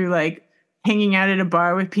me through like hanging out at a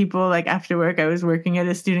bar with people. Like after work, I was working at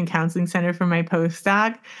a student counseling center for my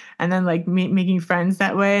postdoc, and then like making friends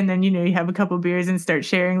that way. And then, you have a couple beers and start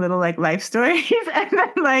sharing little like life stories. And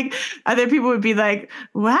then like other people would be like,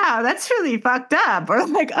 wow, that's really fucked up. Or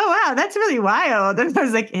like, oh, wow, that's really wild. And I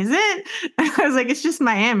was like, is it? And I was like, it's just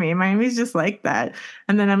Miami. Miami's just like that.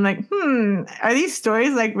 And then I'm like, are these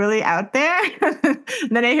stories like really out there?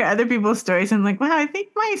 And then I hear other people's stories. And I'm like, wow, I think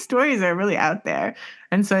my stories are really out there.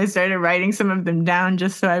 And so I started writing some of them down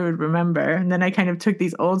just so I would remember. And then I kind of took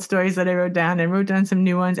these old stories that I wrote down and wrote down some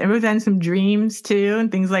new ones. I wrote down some dreams too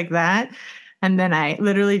and things like that. And then I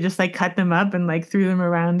literally just like cut them up and like threw them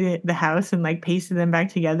around the house and like pasted them back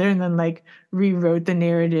together and then like rewrote the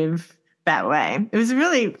narrative that way. It was a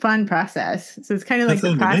really fun process. So it's kind of like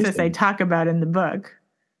the process I talk about in the book.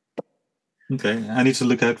 Okay. I need to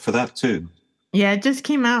look out for that too. Yeah, it just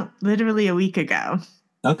came out literally a week ago.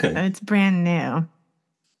 Okay. It's brand new.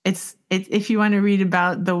 It's if you want to read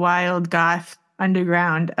about the wild goth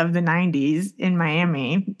underground of the 90s in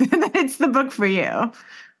Miami, it's the book for you.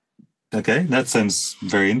 Okay, that sounds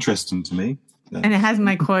very interesting to me. Yeah. And it has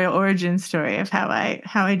my Coil origin story of how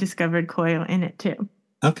I discovered Coil in it too.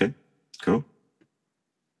 Okay, cool.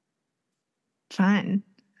 Fun.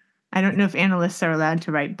 I don't know if analysts are allowed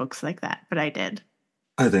to write books like that, but I did.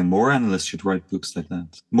 I think more analysts should write books like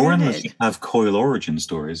that. More analysts should have Coil origin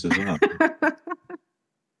stories as well.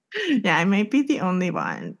 Yeah, I might be the only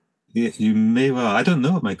one. Yeah, you may well. I don't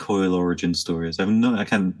know what my Coil origin story is. I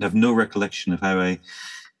have no recollection of how I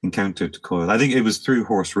encountered Coil. I think it was through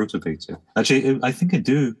Horse Rotivator. Actually, I think I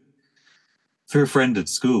do. Through a friend at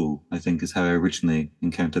school, I think is how I originally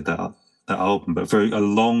encountered that album. But for a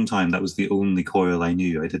long time, that was the only Coil I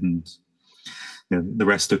knew. I didn't. The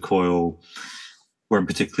rest of Coil weren't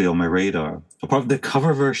particularly on my radar. Apart from the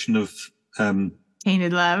cover version of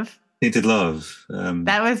Tainted Love. Tainted Love.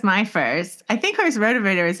 That was my first. I think Horse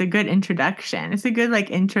Rotivator is a good introduction. It's a good like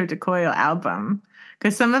intro to Coil album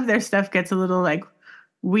because some of their stuff gets a little like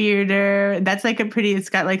weirder. That's like it's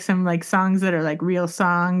got like some like songs that are like real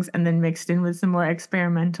songs and then mixed in with some more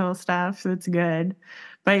experimental stuff. So it's good.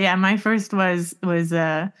 But yeah, my first was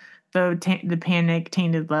the Panic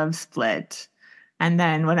Tainted Love split. And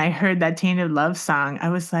then when I heard that Tainted Love song, I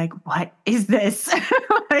was like, what is this?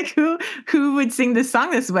 Like, who would sing this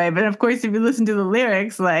song this way? But of course, if you listen to the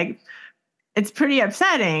lyrics, like, it's pretty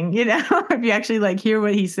upsetting, if you actually like hear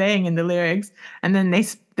what he's saying in the lyrics. And then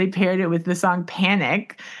they paired it with the song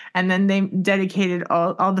Panic. And then they dedicated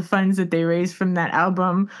all the funds that they raised from that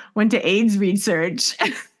album went to AIDS research.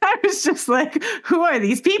 I was just like, who are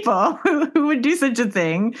these people who would do such a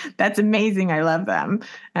thing? That's amazing. I love them.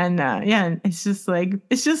 And yeah, it's just like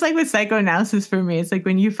with psychoanalysis for me. It's like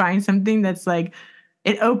when you find something that's like,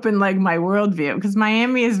 it opened like my worldview because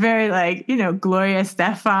Miami is very like, Gloria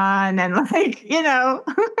Estefan and like,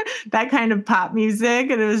 that kind of pop music.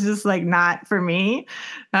 And it was just like not for me.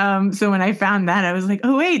 So when I found that, I was like,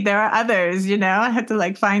 oh, wait, there are others, I had to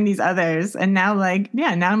like find these others. And now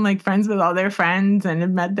now I'm like friends with all their friends and have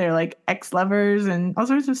met their like ex-lovers and all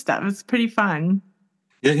sorts of stuff. It's pretty fun.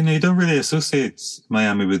 Yeah, you don't really associate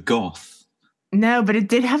Miami with goth. No, but it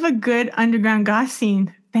did have a good underground goth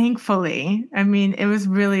scene. Thankfully. I mean, it was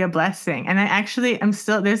really a blessing. And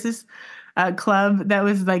there's this club that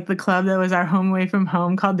was like the club that was our home away from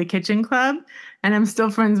home called the Kitchen Club. And I'm still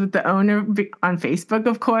friends with the owner on Facebook,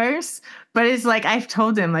 of course. But it's like, I've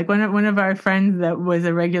told him, like one of our friends that was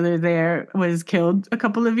a regular there was killed a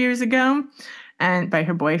couple of years ago. and by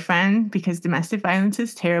her boyfriend, because domestic violence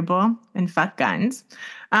is terrible and fuck guns.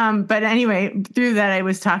 But anyway, through that, I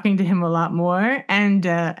was talking to him a lot more, and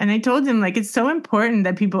I told him, like, it's so important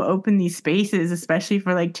that people open these spaces, especially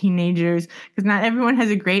for like teenagers, because not everyone has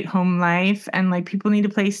a great home life, and like people need a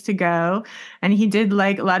place to go. And he did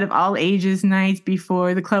like a lot of all ages nights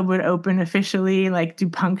before the club would open officially, like do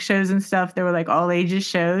punk shows and stuff. There were like all ages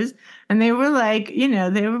shows, and they were like,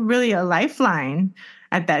 they were really a lifeline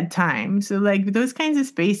at that time. So like those kinds of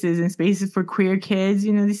spaces and spaces for queer kids,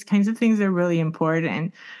 these kinds of things are really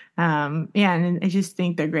important. Yeah, and I just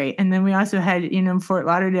think they're great. And then we also had, Fort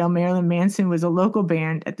Lauderdale, Marilyn Manson was a local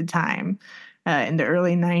band at the time. In the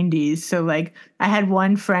early 90s. So like I had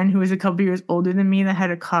one friend who was a couple years older than me that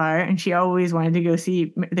had a car, and she always wanted to go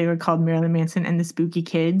see, they were called Marilyn Manson and the Spooky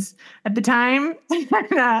Kids at the time.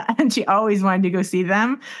 And she always wanted to go see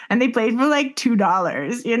them. And they played for like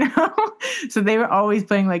 $2, So they were always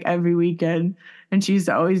playing like every weekend. And she used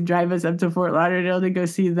to always drive us up to Fort Lauderdale to go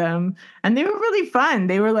see them. And they were really fun.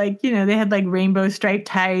 They were like, they had like rainbow striped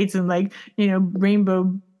tights and like,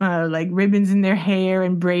 rainbow like ribbons in their hair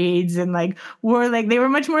and braids, and like wore like, they were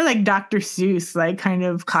much more like Dr. Seuss, like kind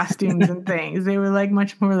of costumes and things. They were like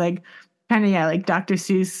much more like kind of, yeah, like Dr.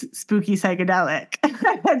 Seuss spooky psychedelic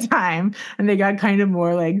at that time. And they got kind of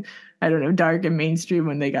more like, I don't know, dark and mainstream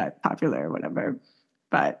when they got popular or whatever.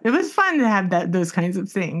 But it was fun to have those kinds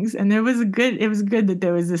of things. And it was good that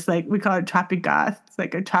there was this, like, we call it tropic goth. It's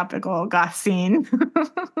like a tropical goth scene.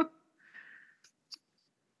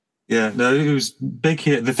 Yeah, no, it was big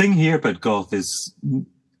here. The thing here about goth is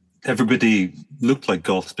everybody looked like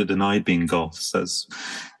goths but denied being goths. As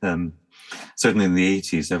certainly in the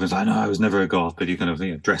 80s, everyone's like, no, I was never a goth, but you kind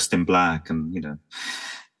of dressed in black and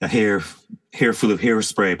a hair full of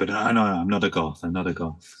hairspray. But I know I'm not a goth. I'm not a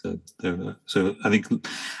goth. So I think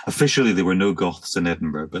officially there were no goths in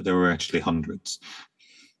Edinburgh, but there were actually hundreds.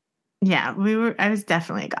 Yeah, I was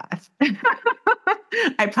definitely a goth.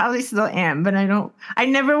 I probably still am, but I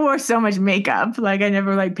never wore so much makeup. Like I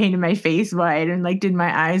never like painted my face white and like did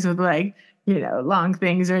my eyes with like, long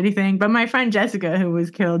things or anything. But my friend Jessica, who was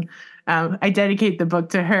killed, I dedicate the book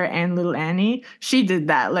to her and little Annie. She did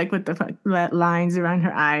that, like with the lines around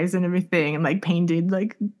her eyes and everything, and like painted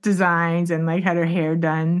like designs and like had her hair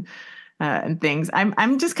done. And things.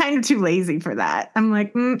 I'm just kind of too lazy for that. I'm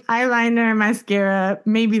like eyeliner, mascara,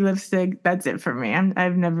 maybe lipstick. That's it for me.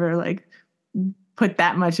 I've never like put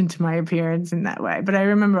that much into my appearance in that way. But I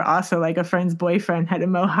remember also like a friend's boyfriend had a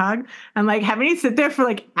mohawk, and like having to sit there for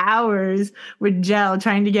like hours with gel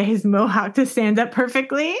trying to get his mohawk to stand up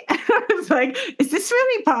perfectly. I was like, is this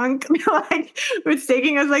really punk? Like it's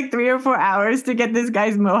taking us like 3 or 4 hours to get this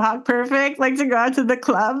guy's mohawk perfect, like to go out to the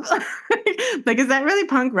club. Like, is that really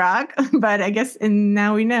punk rock? But I guess, and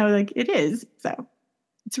now we know like it is. So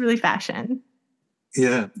it's really fashion.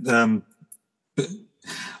 Yeah.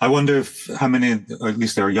 I wonder if how many, or at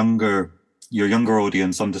least your younger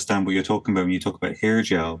audience understand what you're talking about when you talk about hair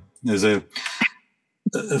gel. There's a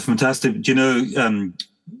fantastic,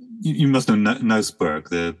 you must know Nausberg,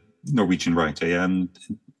 the Norwegian writer, yeah? And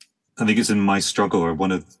I think it's in My Struggle, or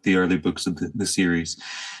one of the early books of the series.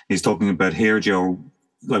 He's talking about hair gel,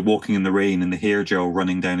 like walking in the rain and the hair gel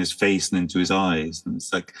running down his face and into his eyes. And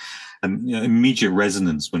it's like an immediate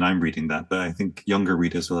resonance when I'm reading that. But I think younger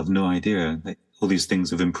readers will have no idea. All these things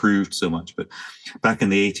have improved so much. But back in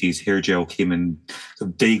the 80s, hair gel came in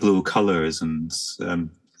day glow colors and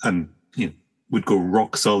would go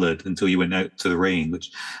rock solid until you went out to the rain,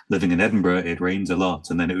 which living in Edinburgh, it rains a lot.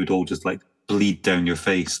 And then it would all just like bleed down your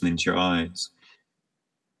face and into your eyes.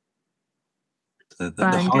 The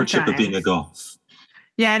hardship of being a goth.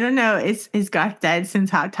 Yeah, I don't know. Is goth dead since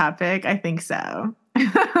Hot Topic? I think so.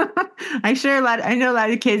 I know a lot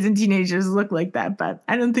of kids and teenagers look like that, but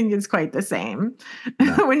I don't think it's quite the same.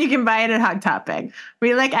 No. When you can buy it at Hot Topic.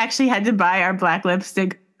 We like actually had to buy our black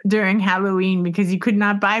lipstick during Halloween because you could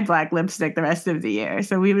not buy black lipstick the rest of the year.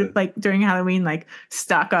 So we would like during Halloween like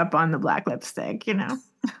stock up on the black lipstick,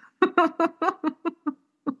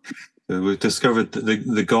 So we've discovered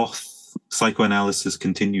the goth psychoanalysis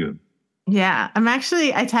continuum. Yeah,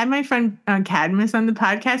 I had my friend Cadmus on the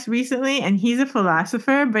podcast recently, and he's a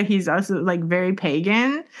philosopher, but he's also like very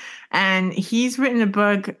pagan. And he's written a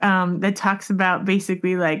book that talks about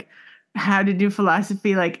basically like how to do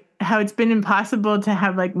philosophy, like how it's been impossible to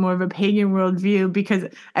have like more of a pagan worldview because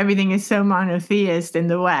everything is so monotheist in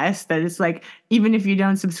the West that it's like, even if you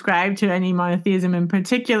don't subscribe to any monotheism in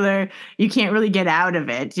particular, you can't really get out of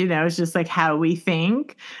it. It's just like how we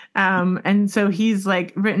think. And so he's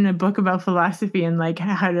like written a book about philosophy and like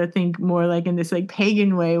how to think more like in this like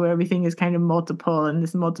pagan way where everything is kind of multiple and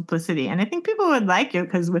this multiplicity. And I think people would like it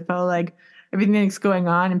because with all like everything that's going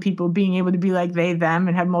on and people being able to be like they, them,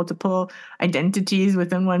 and have multiple identities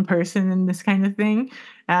within one person and this kind of thing.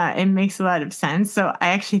 It makes a lot of sense. So I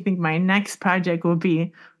actually think my next project will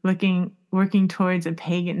be working towards a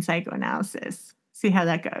pagan psychoanalysis. See how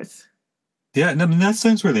that goes. Yeah, I mean, that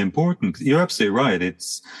sounds really important. You're absolutely right.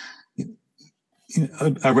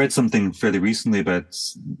 I read something fairly recently about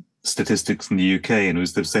statistics in the UK, and it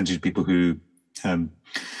was the percentage of people who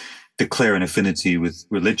declare an affinity with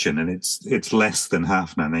religion, and it's less than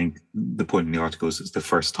half now. I think the point in the article is it's the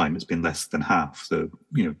first time it's been less than half. So,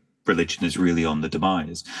 religion is really on the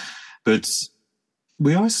demise. But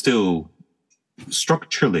we are still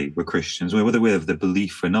structurally, we're Christians, whether we have the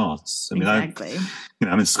belief or not. I mean, exactly.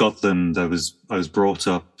 I'm in Scotland. I was brought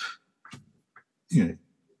up, I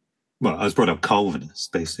was brought up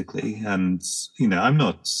Calvinist, basically, and I'm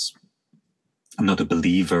not a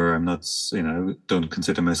believer. I'm not, don't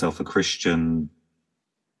consider myself a Christian,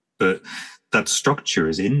 but that structure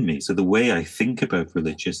is in me. So the way I think about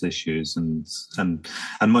religious issues and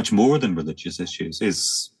much more than religious issues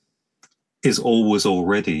is always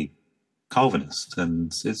already Calvinist,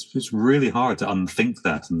 and it's really hard to unthink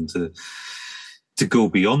that and to go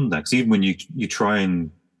beyond that. Because even when you try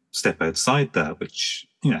and step outside that, which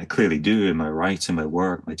I clearly do in my writing, my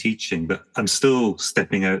work, my teaching, but I'm still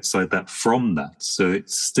stepping outside that from that. So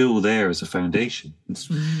it's still there as a foundation.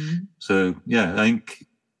 So yeah, I think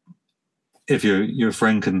if your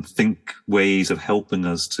friend can think ways of helping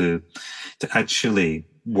us to actually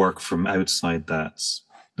work from outside that's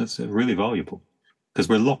really valuable. Because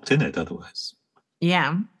we're locked in it otherwise.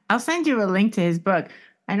 Yeah. I'll send you a link to his book.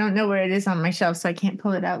 I don't know where it is on my shelf, so I can't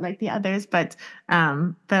pull it out like the others. But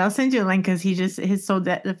I'll send you a link because his sold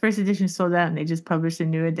out. The first edition sold out, and they just published a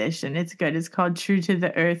new edition. It's good. It's called "True to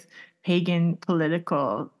the Earth: Pagan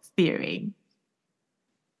Political Theory."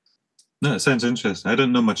 No, it sounds interesting. I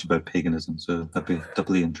don't know much about paganism, so I'd be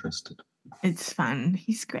doubly interested. It's fun.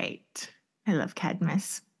 He's great. I love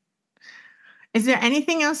Cadmus. Is there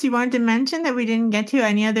anything else you wanted to mention that we didn't get to?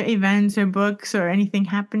 Any other events or books or anything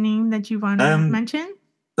happening that you want to mention?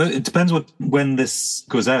 It depends when this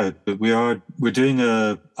goes out, but we're doing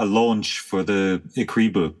a launch for the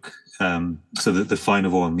Ecrits book. So the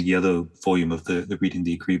final volume, the yellow volume of the Reading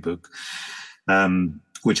the Ecrits book,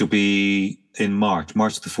 which will be in March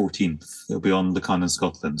the 14th. It'll be on Lacan'S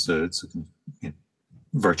Scotland, so it's a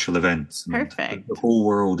virtual event. Perfect. The whole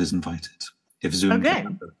world is invited. If Zoom can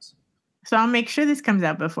have it. So I'll make sure this comes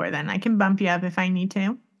out before then. I can bump you up if I need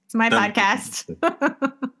to. It's my podcast.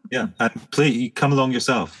 Yeah, and please come along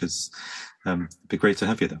yourself. It'd be great to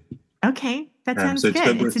have you there. Okay, that sounds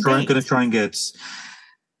good. We're going to try and get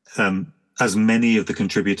as many of the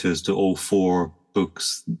contributors to all 4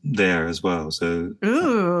 books there as well. So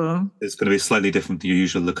it's going to be slightly different to your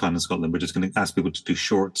usual Lacan'S Scotland. We're just going to ask people to do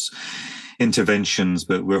short interventions,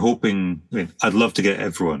 but we're hoping. I'd love to get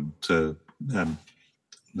everyone to.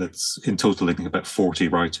 That's in total, I think about 40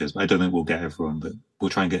 writers. I don't think we'll get everyone, but we'll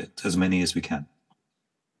try and get as many as we can.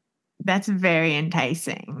 That's very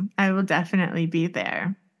enticing. I will definitely be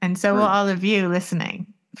there. And so will all of you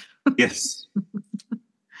listening. Yes.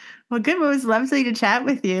 Well, good. Well, it was lovely to chat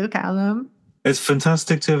with you, Calum. It's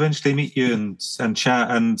fantastic to eventually meet you and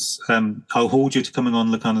chat. And I'll hold you to coming on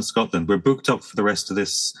Lacan'S Scotland. We're booked up for the rest of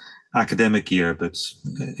this academic year, but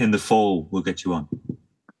in the fall, we'll get you on.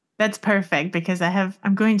 That's perfect because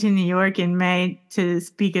I'm going to New York in May to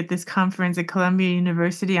speak at this conference at Columbia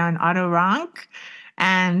University on Otto Rank.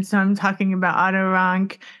 And so I'm talking about Otto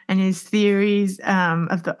Rank and his theories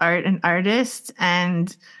of the art and artist.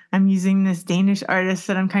 And I'm using this Danish artist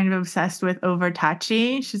that I'm kind of obsessed with,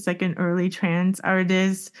 Overtachi. She's like an early trans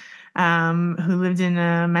artist who lived in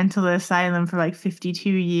a mental asylum for like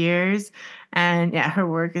 52 years. And yeah, her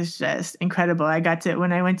work is just incredible. I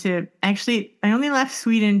only left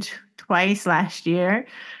Sweden twice last year,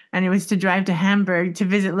 and it was to drive to Hamburg to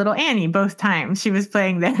visit little Annie both times. She was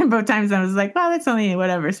playing there. Both times I was like, well, it's only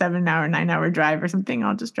 9-hour drive or something.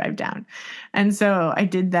 I'll just drive down. And so I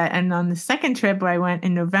did that. And on the second trip where I went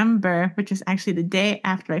in November, which was actually the day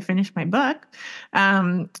after I finished my book,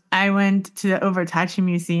 I went to the Overtachi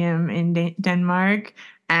Museum in Denmark.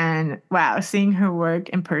 And wow, seeing her work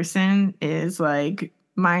in person is like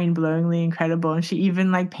mind-blowingly incredible. And she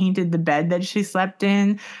even like painted the bed that she slept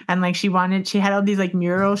in, and like she had all these like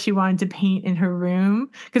murals she wanted to paint in her room,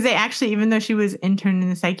 because they actually, even though she was interned in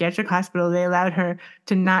the psychiatric hospital, they allowed her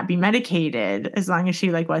to not be medicated as long as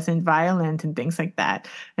she like wasn't violent and things like that.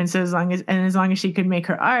 And so as long as she could make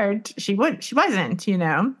her art, she wasn't,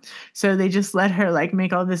 so they just let her like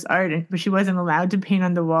make all this art, but she wasn't allowed to paint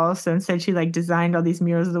on the walls. So instead she like designed all these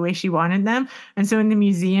murals the way she wanted them. And so in the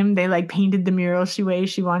museum they like painted the murals the way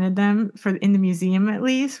she wanted them for in the museum at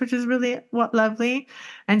least, which is really lovely.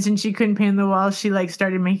 And since she couldn't paint the walls, she like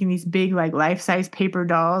started making these big like life-size paper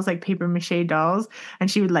dolls, like paper mache dolls,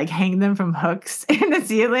 and she would like hang them from hooks in the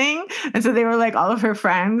ceiling. And so they were like all of her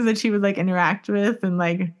friends that she would like interact with, and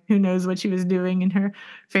like who knows what she was doing in her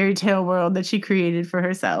fairy tale world that she created for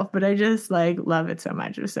herself. But I just like love it so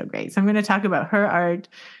much. It was so great. So I'm going to talk about her art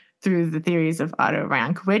through the theories of Otto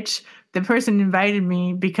Rank, which the person invited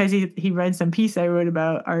me because he read some piece I wrote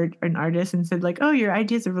about art, an artist, and said like, oh, your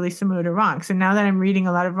ideas are really similar to Rank. So now that I'm reading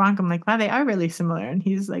a lot of Rank, I'm like, wow, they are really similar. And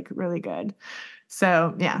he's like really good.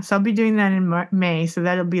 So yeah, so I'll be doing that in May. So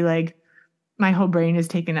that'll be like, my whole brain is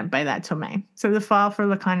taken up by that till May. So the fall for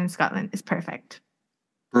Lacan in Scotland is perfect.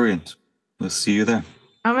 Brilliant. We'll see you there.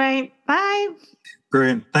 All right. Bye.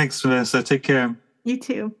 Brilliant. Thanks, Vanessa. Take care. You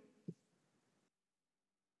too.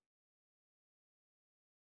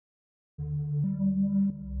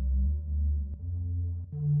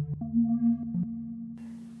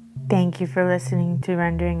 Thank you for listening to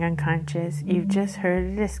Rendering Unconscious. You've just heard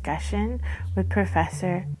a discussion with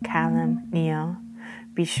Professor Calum Neill.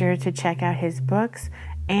 Be sure to check out his books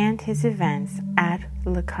and his events at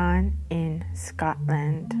Lacan in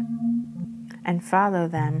Scotland and follow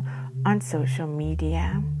them on social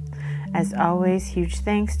media. As always, huge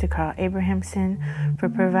thanks to Carl Abrahamson for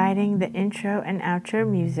providing the intro and outro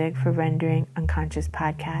music for Rendering Unconscious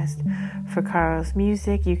podcast. For Carl's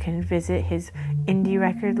music, you can visit his indie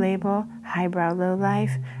record label, Highbrow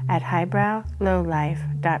Lowlife, at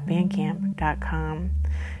highbrowlowlife.bandcamp.com.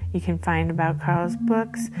 You can find about Carl's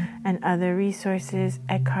books and other resources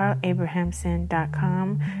at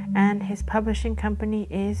carlabrahamson.com, and his publishing company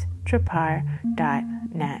is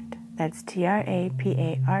trapart.net. That's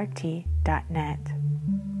TRAPART.net.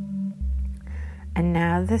 And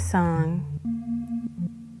now the song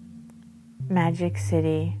Magic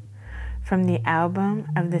City from the album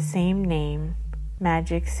of the same name,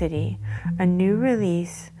 Magic City, a new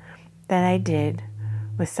release that I did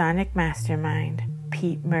with Sonic Mastermind,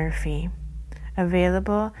 Pete Murphy,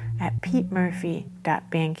 available at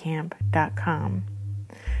petemurphy.bandcamp.com.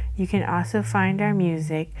 You can also find our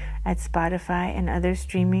music at Spotify and other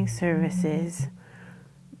streaming services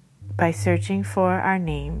by searching for our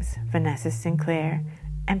names, Vanessa Sinclair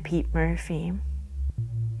and Pete Murphy.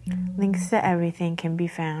 Links to everything can be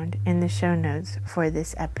found in the show notes for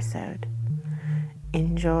this episode.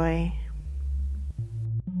 Enjoy.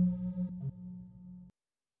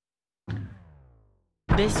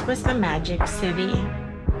 This was the Magic City.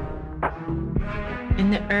 In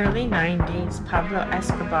the early 90s, Pablo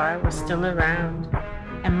Escobar was still around,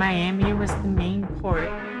 and Miami was the main port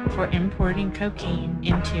for importing cocaine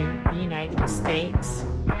into the United States.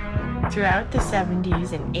 Throughout the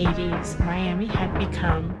 70s and 80s, Miami had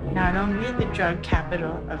become not only the drug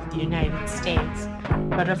capital of the United States,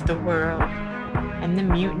 but of the world, and the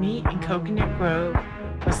mutiny in Coconut Grove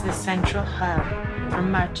was the central hub for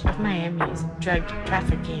much of Miami's drug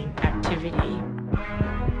trafficking activity.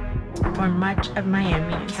 For much of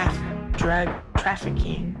Miami's drug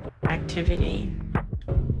trafficking activity.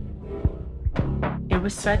 It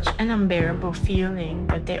was such an unbearable feeling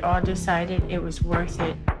that they all decided it was worth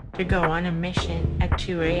it to go on a mission at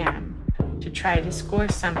 2 a.m. to try to score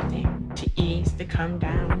something to ease the come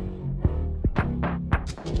down.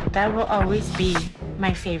 That will always be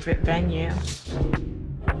my favorite venue.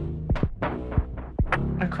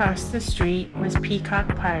 Across the street was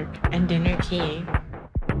Peacock Park and Dinner Key,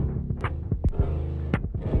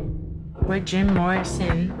 where Jim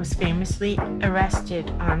Morrison was famously arrested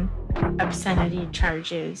on obscenity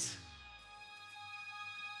charges.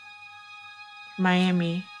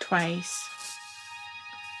 Miami twice.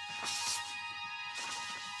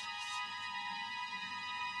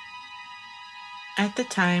 At the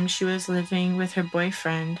time, she was living with her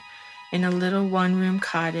boyfriend in a little one-room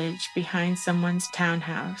cottage behind someone's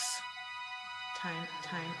townhouse.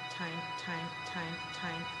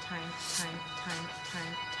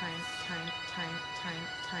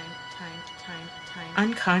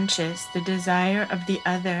 Unconscious, the desire of the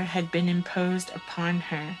other had been imposed upon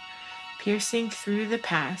her, piercing through the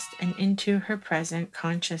past and into her present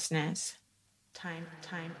consciousness.